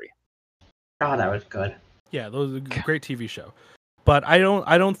anniversary. Oh, that was good. Yeah, those are a great TV show. But I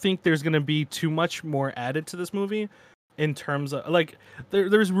don't think there's going to be too much more added to this movie. In terms of like,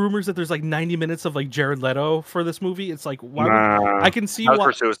 there's rumors that there's like 90 minutes of like Jared Leto for this movie. It's like, why? I can see why.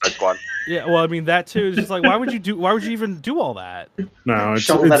 For Suicide Squad. Yeah, well, I mean that too. It's just like, why would you even do all that? No, it's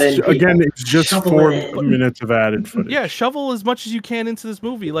just 4 minutes of added footage. Yeah, shovel as much as you can into this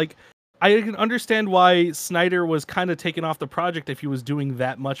movie. Like, I can understand why Snyder was kind of taken off the project if he was doing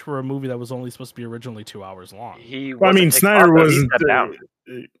that much for a movie that was only supposed to be originally 2 hours long. Snyder wasn't.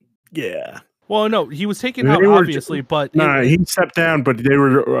 Yeah. Well, no, he was taken out, obviously, but... he stepped down, but they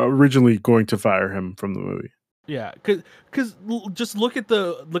were originally going to fire him from the movie. Yeah, because just look at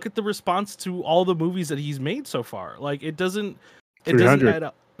the response to all the movies that he's made so far. Like, it doesn't add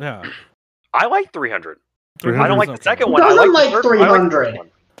up. Yeah. I like 300. I don't like the second one. I like 300.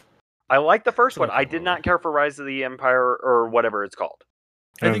 I like the first one. I did not care for Rise of the Empire or whatever it's called.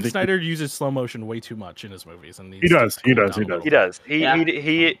 I think Snyder uses slow motion way too much in his movies, and he does. He does.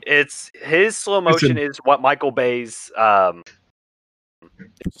 It's his slow motion is what Michael Bay's. Yeah.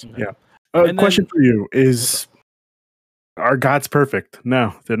 Question for you is: are gods perfect?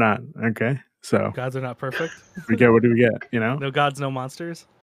 No, they're not. Okay, so gods are not perfect. We get what do we get? You know, no gods, no monsters.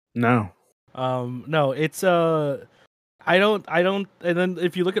 No. No, it's I don't. And then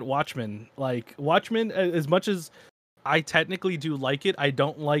if you look at Watchmen, like Watchmen, as much as I technically do like it, I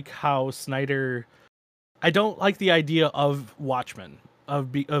don't like how Snyder. I don't like the idea of Watchmen,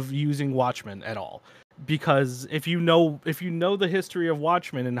 of using Watchmen at all, because if you know the history of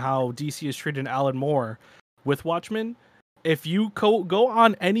Watchmen and how DC has treated Alan Moore with Watchmen, if you go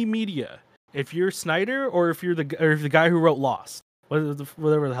on any media, if you're Snyder or if the guy who wrote Lost,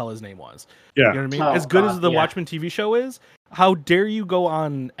 whatever the hell his name was. Yeah. You know what I mean? As good as the Watchmen TV show is, how dare you go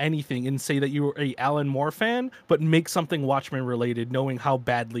on anything and say that you were a Alan Moore fan, but make something Watchmen related, knowing how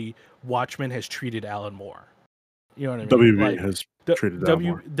badly Watchmen has treated Alan Moore. You know what I mean? WB has treated Alan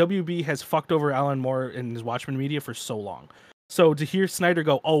Moore. WB has fucked over Alan Moore in his Watchmen media for so long. So to hear Snyder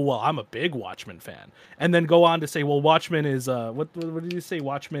go, oh, well, I'm a big Watchmen fan, and then go on to say, well, Watchmen is, what did you say?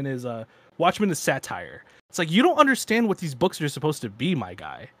 Watchmen is satire. It's like, you don't understand what these books are supposed to be, my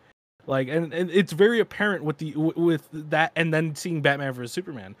guy. Like, and it's very apparent with that, and then seeing Batman vs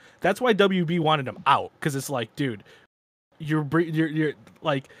Superman. That's why WB wanted him out, because it's like, dude, you're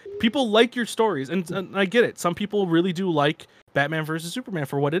like, people like your stories, and I get it. Some people really do like Batman vs Superman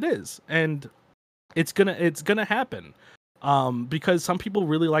for what it is, and it's gonna happen. Because some people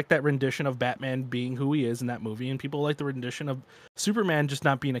really like that rendition of Batman being who he is in that movie, and people like the rendition of Superman just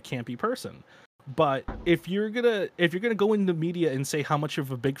not being a campy person. But if you're gonna go in the media and say how much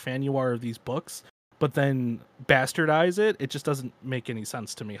of a big fan you are of these books, but then bastardize it, it just doesn't make any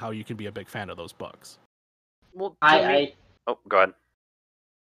sense to me how you can be a big fan of those books. Well, go ahead.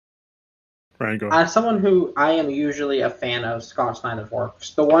 Ryan, go ahead. As someone who I am usually a fan of Scott Snyder's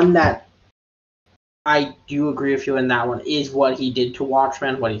works, the one that I do agree with you in that one is what he did to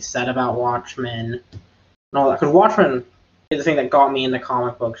Watchmen, what he said about Watchmen, and all that. Because Watchmen is the thing that got me into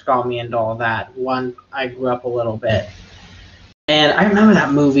comic books, got me into all that. One, I grew up a little bit. And I remember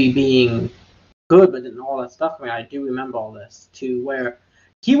that movie being good, but then all that stuff. I mean, I do remember all this, too, where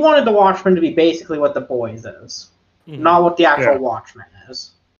he wanted the Watchmen to be basically what The Boys is, not what the actual Watchmen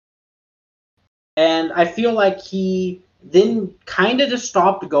is. And I feel like he then kind of just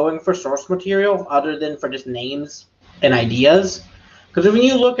stopped going for source material other than for just names and ideas. Because when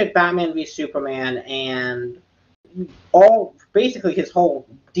you look at Batman v Superman and basically his whole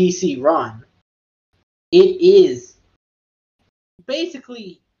DC run, it is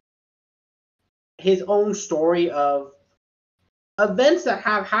basically his own story of events that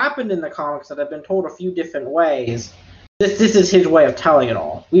have happened in the comics that have been told a few different ways. This is his way of telling it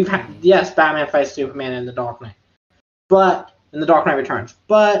all. We've had, yes, Batman fights Superman in The Dark Knight. But in The Dark Knight Returns.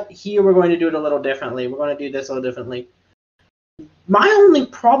 But here we're going to do it a little differently. We're going to do this a little differently. My only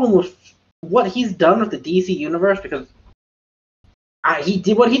problem with what he's done with the DC universe, because he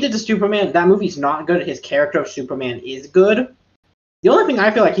did what he did to Superman. That movie's not good. His character of Superman is good. The only thing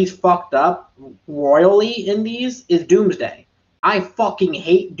I feel like he's fucked up royally in these is Doomsday. I fucking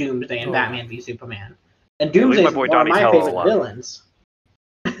hate Doomsday in Batman v Superman. And Doomsday is one of my favorite villains.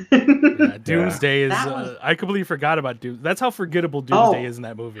 Doomsday is I completely forgot about Doomsday. That's how forgettable Doomsday is in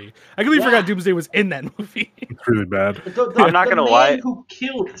that movie. I completely forgot Doomsday was in that movie. It's really bad. I'm not gonna lie. The man who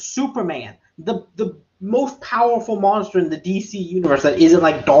killed Superman, the most powerful monster in the DC universe that isn't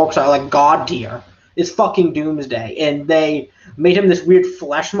like Darkseid, like God tier, is fucking Doomsday, and they made him this weird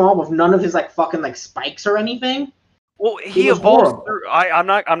flesh mob with none of his like fucking like spikes or anything. Well, he evolves through. I'm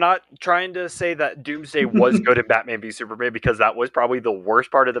not trying to say that Doomsday was good in Batman v Superman, because that was probably the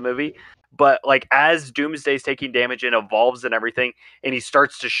worst part of the movie. But like, as Doomsday's taking damage and evolves and everything, and he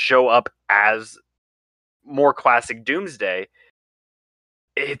starts to show up as more classic Doomsday,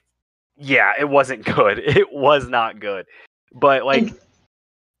 it wasn't good. It was not good. But like,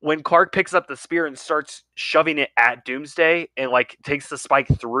 when Clark picks up the spear and starts shoving it at Doomsday and like takes the spike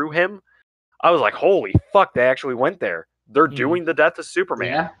through him, I was like, holy fuck, they actually went there. They're doing the death of Superman.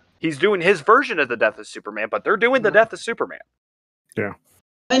 Yeah. He's doing his version of the death of Superman, but they're doing the death of Superman. Yeah.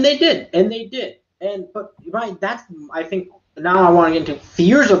 And they did. But that's, I think, now I want to get into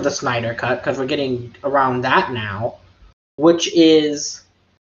fears of the Snyder Cut, because we're getting around that now, which is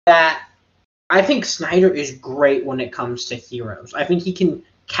that I think Snyder is great when it comes to heroes. I think he can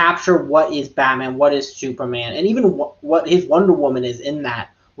capture what is Batman, what is Superman, and even what his Wonder Woman is in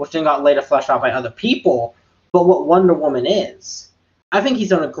that, which then got later fleshed out by other people, but what Wonder Woman is. I think he's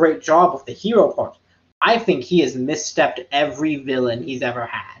done a great job with the hero part. I think he has misstepped every villain he's ever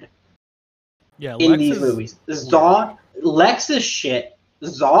had. Yeah, in these movies. Zod, Lex is shit.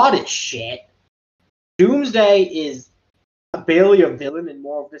 Zod is shit. Doomsday is barely a villain and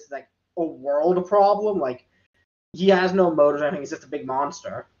more of this like a world problem. Like he has no motives. I think he's just a big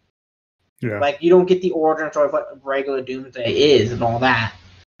monster. Yeah. Like you don't get the origin story of what regular Doomsday is and all that.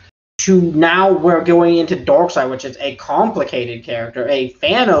 To now we're going into Darkseid, which is a complicated character, a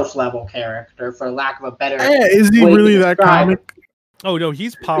Thanos level character, for lack of a better. Is he really that comic? Oh no,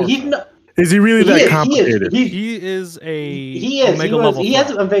 he's powerful. Is he really that complicated? He is a omega level. He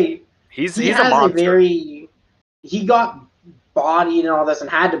has a very. He's a monster. He got bodied and all this, and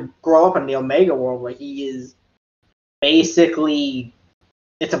had to grow up in the Omega world where he is basically.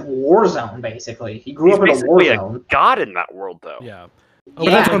 It's a war zone, basically. He grew up in a war zone. A god in that world, though. Yeah. But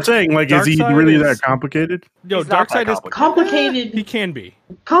that's what I'm saying. Like, is he really that complicated? No, Darkseid is complicated. He can be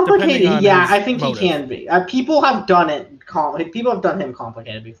complicated. Yeah, I think he can be. People have done it. People have done him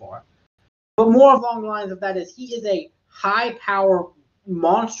complicated before. But more along the lines of that is he is a high power,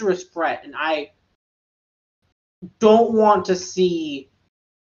 monstrous threat, and I don't want to see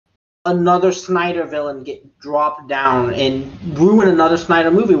another Snyder villain get dropped down and ruin another Snyder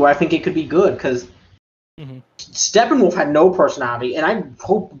movie where I think it could be good because. Steppenwolf had no personality, and I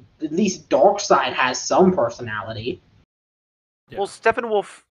hope at least Darkseid has some personality. Yeah. Well,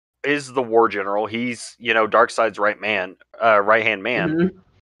 Steppenwolf is the war general. He's, Darkseid's right-hand man,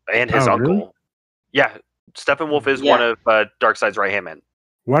 and his uncle. Really? Yeah, Steppenwolf is one of Darkseid's right-hand men.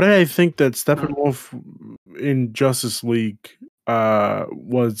 Why did I think that Steppenwolf in Justice League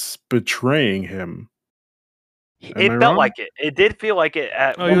was betraying him? It felt like it. It did feel like it.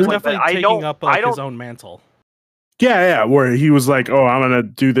 He was definitely taking up his own mantle. Yeah, where he was like, "Oh, I'm gonna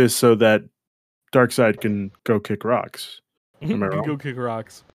do this so that Darkseid can go kick rocks." Am I wrong? Go kick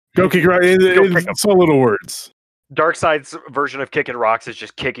rocks. Go kick rocks. It's all little words. Darkseid's version of kicking rocks is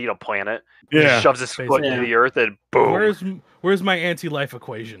just kicking a planet. Yeah, he just shoves his foot into the earth and boom. Where's my anti-life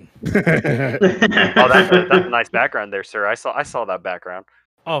equation? That's a nice background there, sir. I saw that background.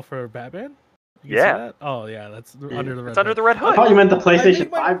 Oh, for Batman. Yeah. Oh, yeah. That's under the red. It's under the red hood. I thought you meant the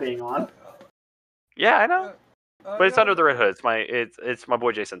PlayStation 5 being on. Yeah, I know. But it's under the red hood. It's my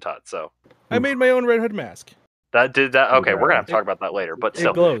boy Jason Todd. So I made my own Red Hood mask. That did that. Okay, we're gonna have to talk about that later. But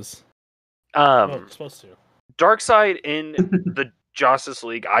still, it glows. It's supposed to. Darkseid in the Justice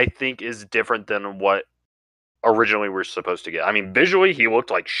League, I think, is different than what originally we're supposed to get. I mean, visually, he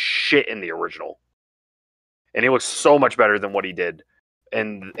looked like shit in the original, and he looks so much better than what he did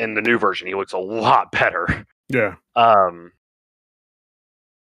in the new version. He looks a lot better. Yeah.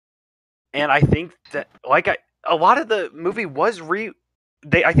 And I think that a lot of the movie was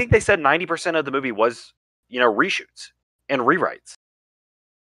I think they said 90% of the movie was reshoots and rewrites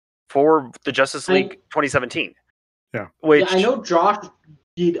for the Justice League 2017. Yeah. Which I know Josh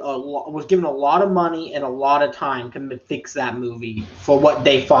was given a lot of money and a lot of time to fix that movie for what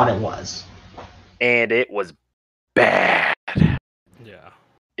they thought it was. And it was bad. Yeah.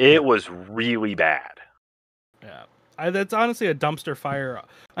 It was really bad. Yeah. That's honestly a dumpster fire.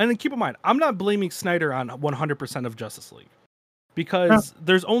 And then keep in mind, I'm not blaming Snyder on 100% of Justice League. Because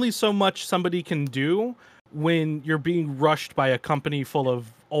there's only so much somebody can do when you're being rushed by a company full of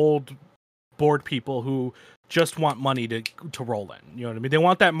old, bored people who just want money to roll in. You know what I mean? They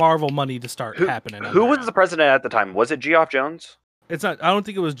want that Marvel money to start happening. Who was the president at the time? Was it Geoff Jones? It's not. I don't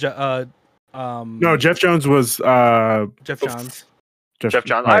think it was. No, Jeff Jones was. Jeff Johns. Jeff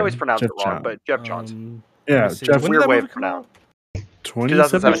Johns. I always pronounce it wrong, but Jeff Johns. Yeah, Jeff. Weird way of pronouncing.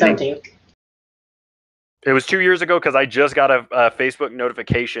 2017. It was 2 years ago because I just got a Facebook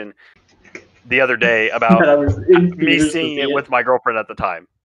notification the other day about me seeing it with my girlfriend at the time.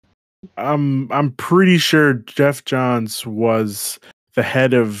 I'm pretty sure Jeff Johns was the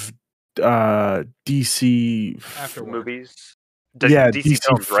head of DC movies.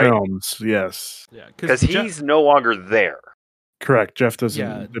 DC films, right? Yes. Yeah, because he's no longer there. Correct. Jeff doesn't.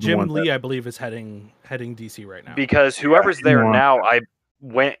 Yeah, Jim Lee, I believe, is heading DC right now. Because whoever's there now, I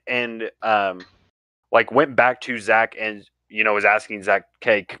went and went back to Zach and was asking Zach,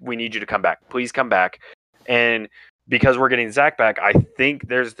 "Okay, we need you to come back. Please come back." And because we're getting Zach back, I think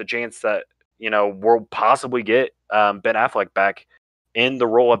there's the chance that we'll possibly get Ben Affleck back in the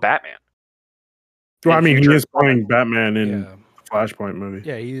role of Batman. Well, I mean, he is playing Batman in the Flashpoint movie.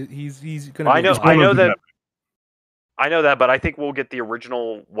 Yeah, he's gonna. I know that, but I think we'll get the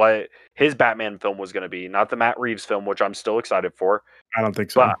original what his Batman film was going to be, not the Matt Reeves film, which I'm still excited for. I don't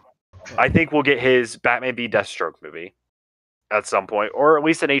think so. But I think we'll get his Batman v Deathstroke movie at some point, or at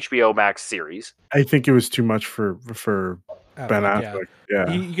least an HBO Max series. I think it was too much for Ben Affleck.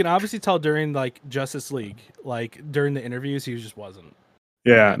 Yeah. You can obviously tell during like Justice League, like during the interviews, he just wasn't.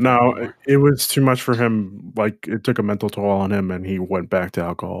 Yeah, no, it was too much for him. Like it took a mental toll on him, and he went back to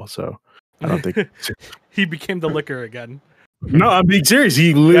alcohol. So I don't think he became the liquor again. No, I'm being serious.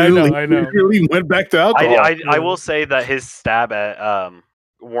 He literally, I know. literally went back to alcohol. I will say that his stab at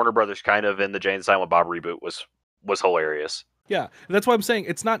Warner Brothers kind of in the Jay and Silent Bob reboot was hilarious. Yeah, that's why I'm saying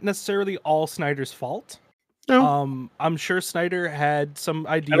it's not necessarily all Snyder's fault. No. I'm sure Snyder had some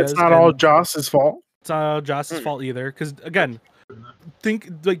ideas. And it's not all Joss's fault. It's not all Joss's fault either. Because again,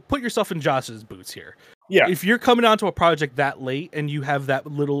 put yourself in Joss's boots here. Yeah. If you're coming onto a project that late and you have that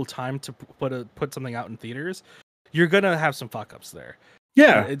little time to put something out in theaters, you're gonna have some fuck ups there.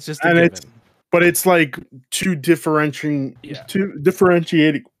 Yeah, it's just a given. But it's like differentiating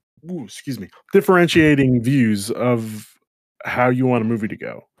views of how you want a movie to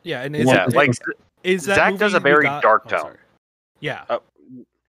go. Yeah, and Zach does a very dark tone. Yeah.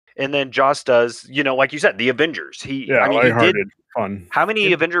 And then Joss does, like you said, the Avengers. He lighthearted, fun. How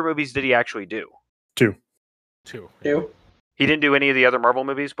many Avenger movies did he actually do? Two. He didn't do any of the other Marvel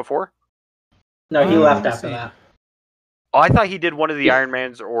movies before? No, he left after that. Oh, I thought he did one of the Iron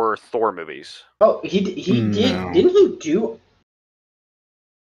Mans or Thor movies. Oh, he did. Didn't he do?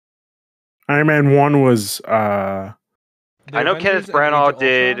 Iron Man 1 was. I know Kenneth Branagh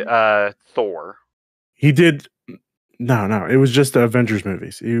did Thor. He did. No, it was just the Avengers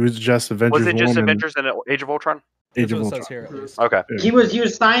movies. It was just Avengers. Was it just Avengers and Age of Ultron? Age of Ultron. Here, at least. Okay. He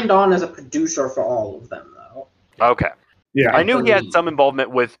was signed on as a producer for all of them, though. Okay. Yeah. I knew he had some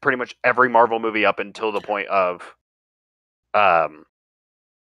involvement with pretty much every Marvel movie up until the point of after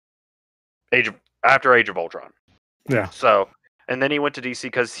Age of Ultron. Yeah. So, and then he went to DC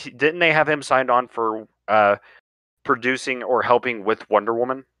because didn't they have him signed on for producing or helping with Wonder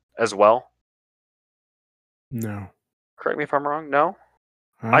Woman as well? No. Correct me if I'm wrong. No.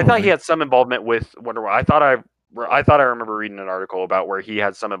 I thought he had some involvement with Wonder Woman. I thought I remember reading an article about where he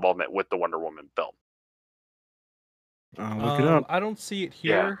had some involvement with the Wonder Woman film. Look it up. I don't see it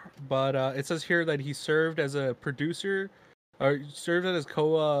here, but it says here that he served as a producer, or served as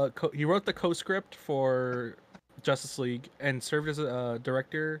he wrote the co-script for Justice League and served as a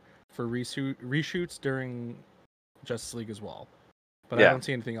director for reshoots during Justice League as well. But I don't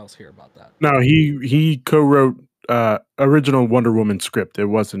see anything else here about that. No, he co-wrote original Wonder Woman script. It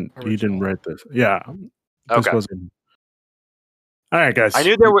wasn't. He didn't write this. Yeah. This wasn't. All right, guys. I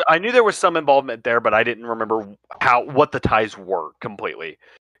knew there was some involvement there, but I didn't remember what the ties were completely.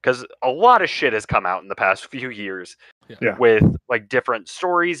 Because a lot of shit has come out in the past few years with like different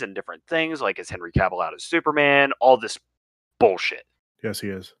stories and different things. Like, is Henry Cavill out as Superman? All this bullshit. Yes, he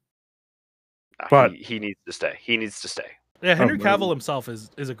is. But he needs to stay. He needs to stay. Yeah, Henry Cavill himself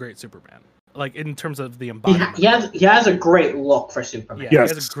is a great Superman. Like in terms of the embodiment. He has a great look for Superman. Yeah, he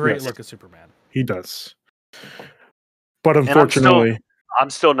has a great look of Superman. He does. But unfortunately, I'm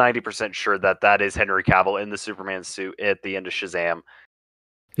still 90% sure that is Henry Cavill in the Superman suit at the end of Shazam.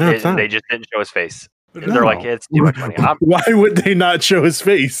 No, it's not. They just didn't show his face. No. They're like, it's too much money. Why would they not show his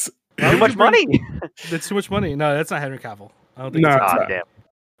face? Too much money. That's too much money. No, that's not Henry Cavill. I don't think it's not. Damn.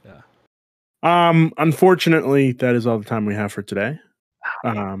 Yeah. Unfortunately, that is all the time we have for today.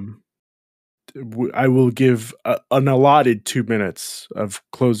 I will give an allotted 2 minutes of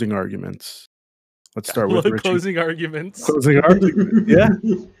closing arguments. Let's start with Richey. Closing arguments. Closing arguments. Yeah.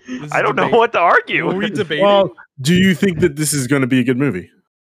 I don't know what to argue. Were we debating? Well, do you think that this is going to be a good movie?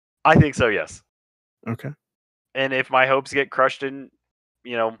 I think so. Yes. Okay. And if my hopes get crushed and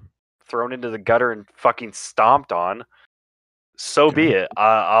thrown into the gutter and fucking stomped on, so be it.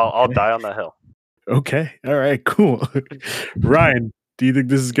 I'll die on the hill. Okay. All right. Cool. Ryan, do you think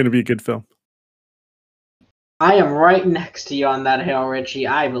this is going to be a good film? I am right next to you on that hill, Richie.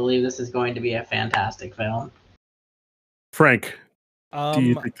 I believe this is going to be a fantastic film. Frank, do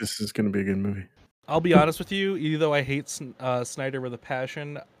you think this is going to be a good movie? I'll be honest with you. Even though I hate Snyder with a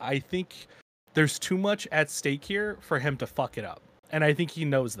passion, I think there's too much at stake here for him to fuck it up. And I think he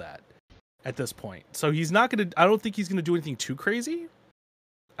knows that at this point. So he's not going to... I don't think he's going to do anything too crazy.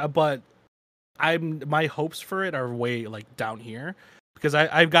 But my hopes for it are way down here. Because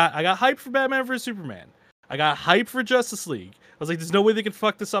I got hyped for Batman vs Superman. I got hyped for Justice League. I was like, there's no way they can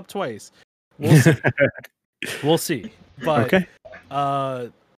fuck this up twice. We'll see. We'll see. But okay.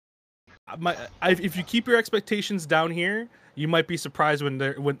 If you keep your expectations down here, you might be surprised when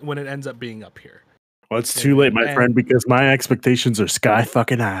it ends up being up here. Well, it's too late, my friend, because my expectations are sky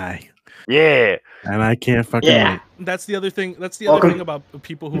fucking high. Yeah. And I can't fucking wait. That's the other thing. That's the other thing about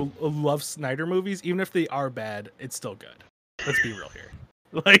people who love Snyder movies. Even if they are bad, it's still good. Let's be real here.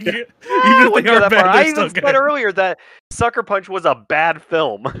 Like, even I if wouldn't they go are that bad, far. they're I still even said good. earlier that Sucker Punch was a bad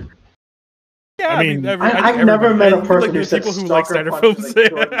film. Yeah, I mean, I've never met a person who said people who Sucker like Snyder Punch films. is a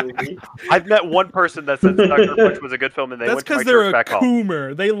good movie. I've met one person that said Sucker Punch was a good film, and they That's went to my because they're church a back home.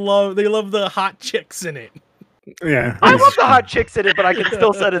 coomer. They love the hot chicks in it. Yeah, I love the hot chicks in it, but I can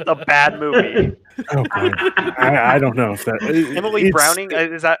still say it's a bad movie. Oh God, I don't know if that Emily Browning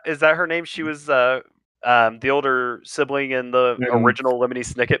is that her name? She was the older sibling in the original Lemony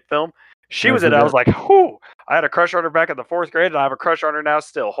Snicket film. She was in it. I was like, whew. I had a crush on her back in the 4th grade, and I have a crush on her now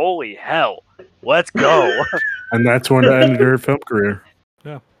still. Holy hell. Let's go. And that's when it ended her film career.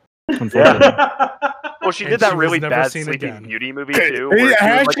 Yeah. Unfortunately. Well, she And did that she was really never bad seen Sleeping again. Beauty movie, too. where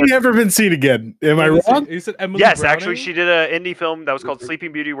Has she ever been seen again? Am I wrong? You said Emily Yes, Browning? actually, she did an indie film that was called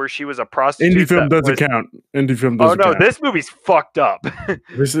Sleeping Beauty, where she was a prostitute. Indie film doesn't count. Indie film doesn't count. This movie's fucked up.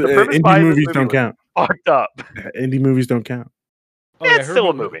 This is, indie movies don't count. Fucked up. Indie movies don't count. Oh, yeah, It's still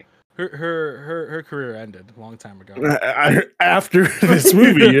a movie. Her career ended a long time ago. After this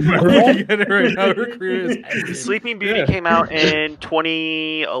movie, am I wrong? Right now, her career is ended. Sleeping Beauty came out in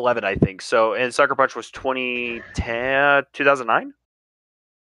 2011, I think. So, and Sucker Punch was 2009.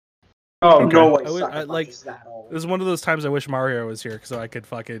 Oh, Okay. no way. I like, this is one of those times I wish Mario was here so I could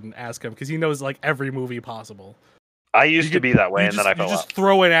fucking ask him, because he knows like every movie possible. I used to be that way, and then I fell You off. just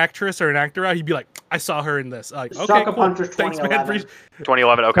throw an actress or an actor out, he'd be like, I saw her in this. Like, okay, Sucker cool. Punch was Thanks, man. 2011.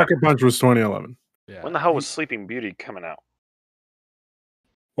 2011, okay. Sucker Punch was 2011. Yeah. When the hell was Sleeping Beauty coming out?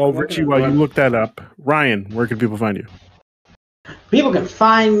 Well, Richie, while you look that up, Ryan, where can people find you? People can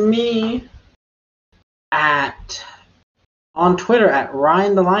find me on Twitter at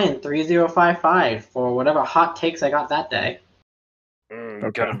RyanTheLion3055 for whatever hot takes I got that day.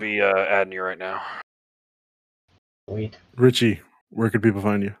 Gotta be adding you right now. Sweet. Richie, where can people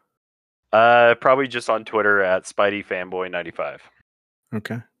find you? Probably just on Twitter at SpideyFanboy95.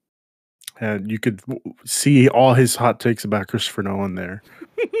 Okay. And you could see all his hot takes about Christopher Nolan there.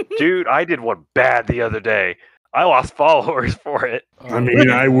 Dude, I did one bad the other day. I lost followers for it. I mean,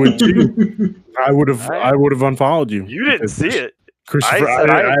 I would too. I would have unfollowed you. You didn't see it. Christopher.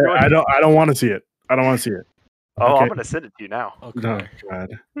 I don't want to see it. I don't want to see it. Oh, Okay. I'm gonna send it to you now. Okay. Oh God.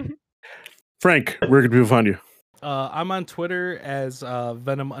 Frank, where can people find you? I'm on Twitter as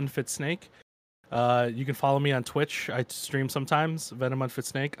Venom Unfit Snake. You can follow me on Twitch. I stream sometimes. Venom Unfit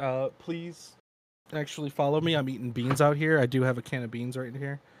Snake. Please, actually follow me. I'm eating beans out here. I do have a can of beans right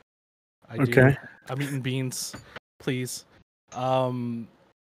here. Okay. I'm eating beans. Please. If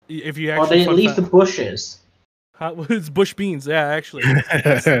you Or actually they leave the bushes. it's bush beans. Yeah, actually,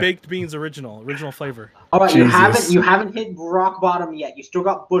 it's baked beans, original flavor. All right, Jesus. you haven't hit rock bottom yet. You still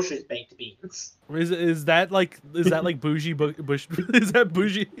got Bush's baked beans. Is that like bougie bush? Is that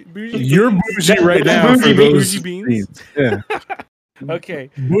bougie? You're bougie right now for those bougie beans. Yeah. Okay.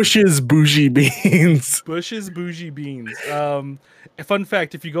 Bush's bougie beans. Bush's bougie beans. Fun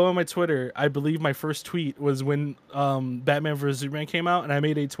fact: if you go on my Twitter, I believe my first tweet was when Batman vs Superman came out, and I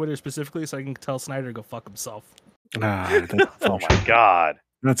made a Twitter specifically so I can tell Snyder to go fuck himself. Oh my god.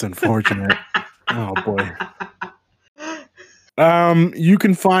 That's unfortunate. Oh boy. You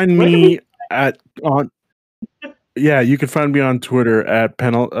can find me you can find me on Twitter at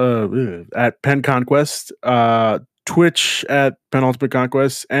Pen Conquest, Twitch at Penultimate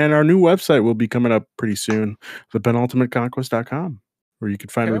Conquest, and our new website will be coming up pretty soon, thepenultimateconquest.com, where you can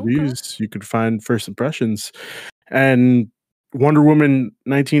find reviews, you can find first impressions, and Wonder Woman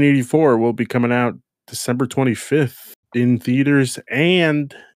 1984 will be coming out December 25th in theaters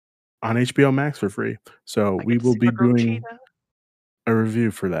and on HBO Max for free. So we will be doing a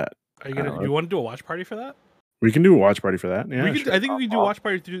review for that. Are you gonna? You want to do a watch party for that? We can do a watch party for that. Yeah, I think we can do a watch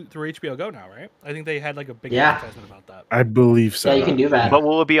party through HBO Go now, right? I think they had like a big Yeah. advertisement about that. I believe so. Yeah, you can do that. But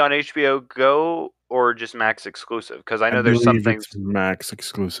will it be on HBO Go or just Max exclusive? Because I know there's some believe things. it's Max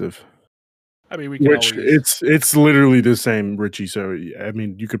exclusive. I mean, we can Which always... it's literally the same, Richie. So I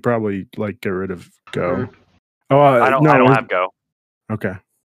mean, you could probably like get rid of Go. Oh, I don't have Go. Okay.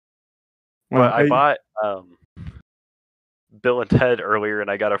 Well, Well, I bought Bill and Ted earlier, and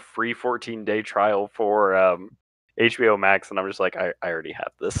I got a free 14-day trial for HBO Max, and I'm just like, I already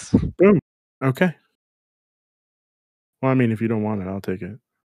have this. okay. Well, I mean, if you don't want it, I'll take it.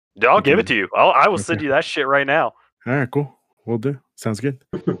 I'll give it to you. I will send you that shit right now. All right, cool. We'll do. Sounds good.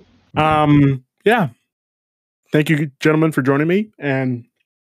 Yeah. Thank you, gentlemen, for joining me, and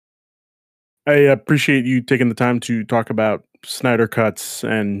I appreciate you taking the time to talk about Snyder cuts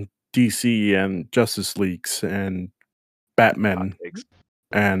and DC and Justice Leagues and Batman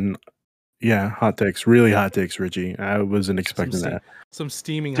and Yeah, hot takes. Really hot takes, Richie. I wasn't expecting that. Some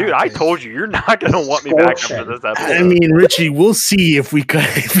steaming. Dude, I told you, you're not gonna want me back after this episode. I mean, Richie, we'll see if you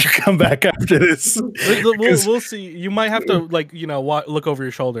come back after this. We'll see. You might have to look over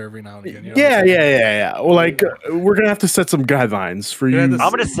your shoulder every now and again. You know yeah. Well, we're gonna have to set some guidelines for you. I'm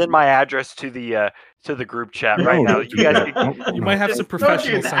gonna send my address to the group chat right now. You guys, you might have some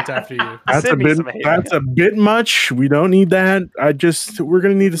professionals sent after you. That's a bit much. We don't need that. We're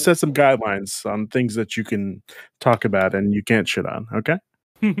gonna need to set some guidelines on things that you can talk about and you can't shit on. Okay.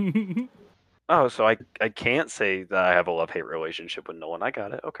 Oh, so I can't say that I have a love-hate relationship with Nolan. I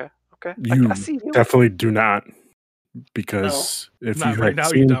got it. Okay. You I see you. definitely do not, because I'm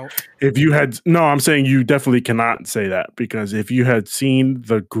saying you definitely cannot say that, because if you had seen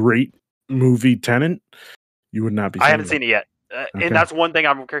the great movie Tenet, you would not be. I haven't seen it yet. Okay. And that's one thing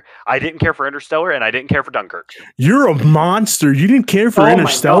I didn't care for Interstellar, and I didn't care for Dunkirk. You're a monster. You didn't care for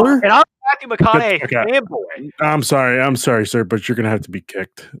Interstellar? And I'm Matthew McConaughey fanboy. I'm sorry, sir, but you're gonna have to be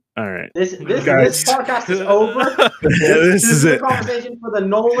kicked. All right. This podcast is over. This is it. Conversation for the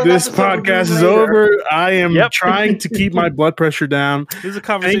Nolan. This podcast is over. I am trying to keep my blood pressure down. This is a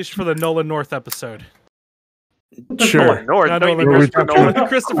conversation for the Nolan North episode. Sure. Christopher Nolan. We're talking about the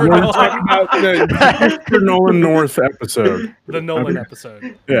Christopher Nolan North episode. The Nolan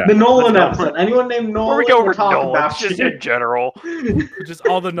episode. Yeah. The Nolan episode. Anyone named Nolan? Where we go over Nolan, just in general. Just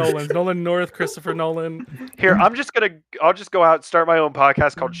all the Nolans. Nolan North, Christopher Nolan. Here, I'll just go out and start my own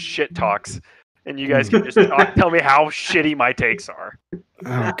podcast called Shit Talks. And you guys can just tell me how shitty my takes are.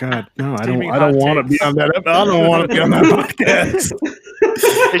 Oh God, no! I don't want to be on that. I don't want to be on that podcast.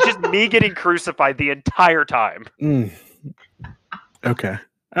 It's just me getting crucified the entire time. Okay.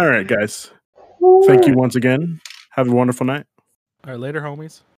 All right, guys. Thank you once again. Have a wonderful night. All right, later,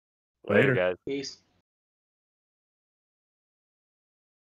 homies. Later, guys. Peace.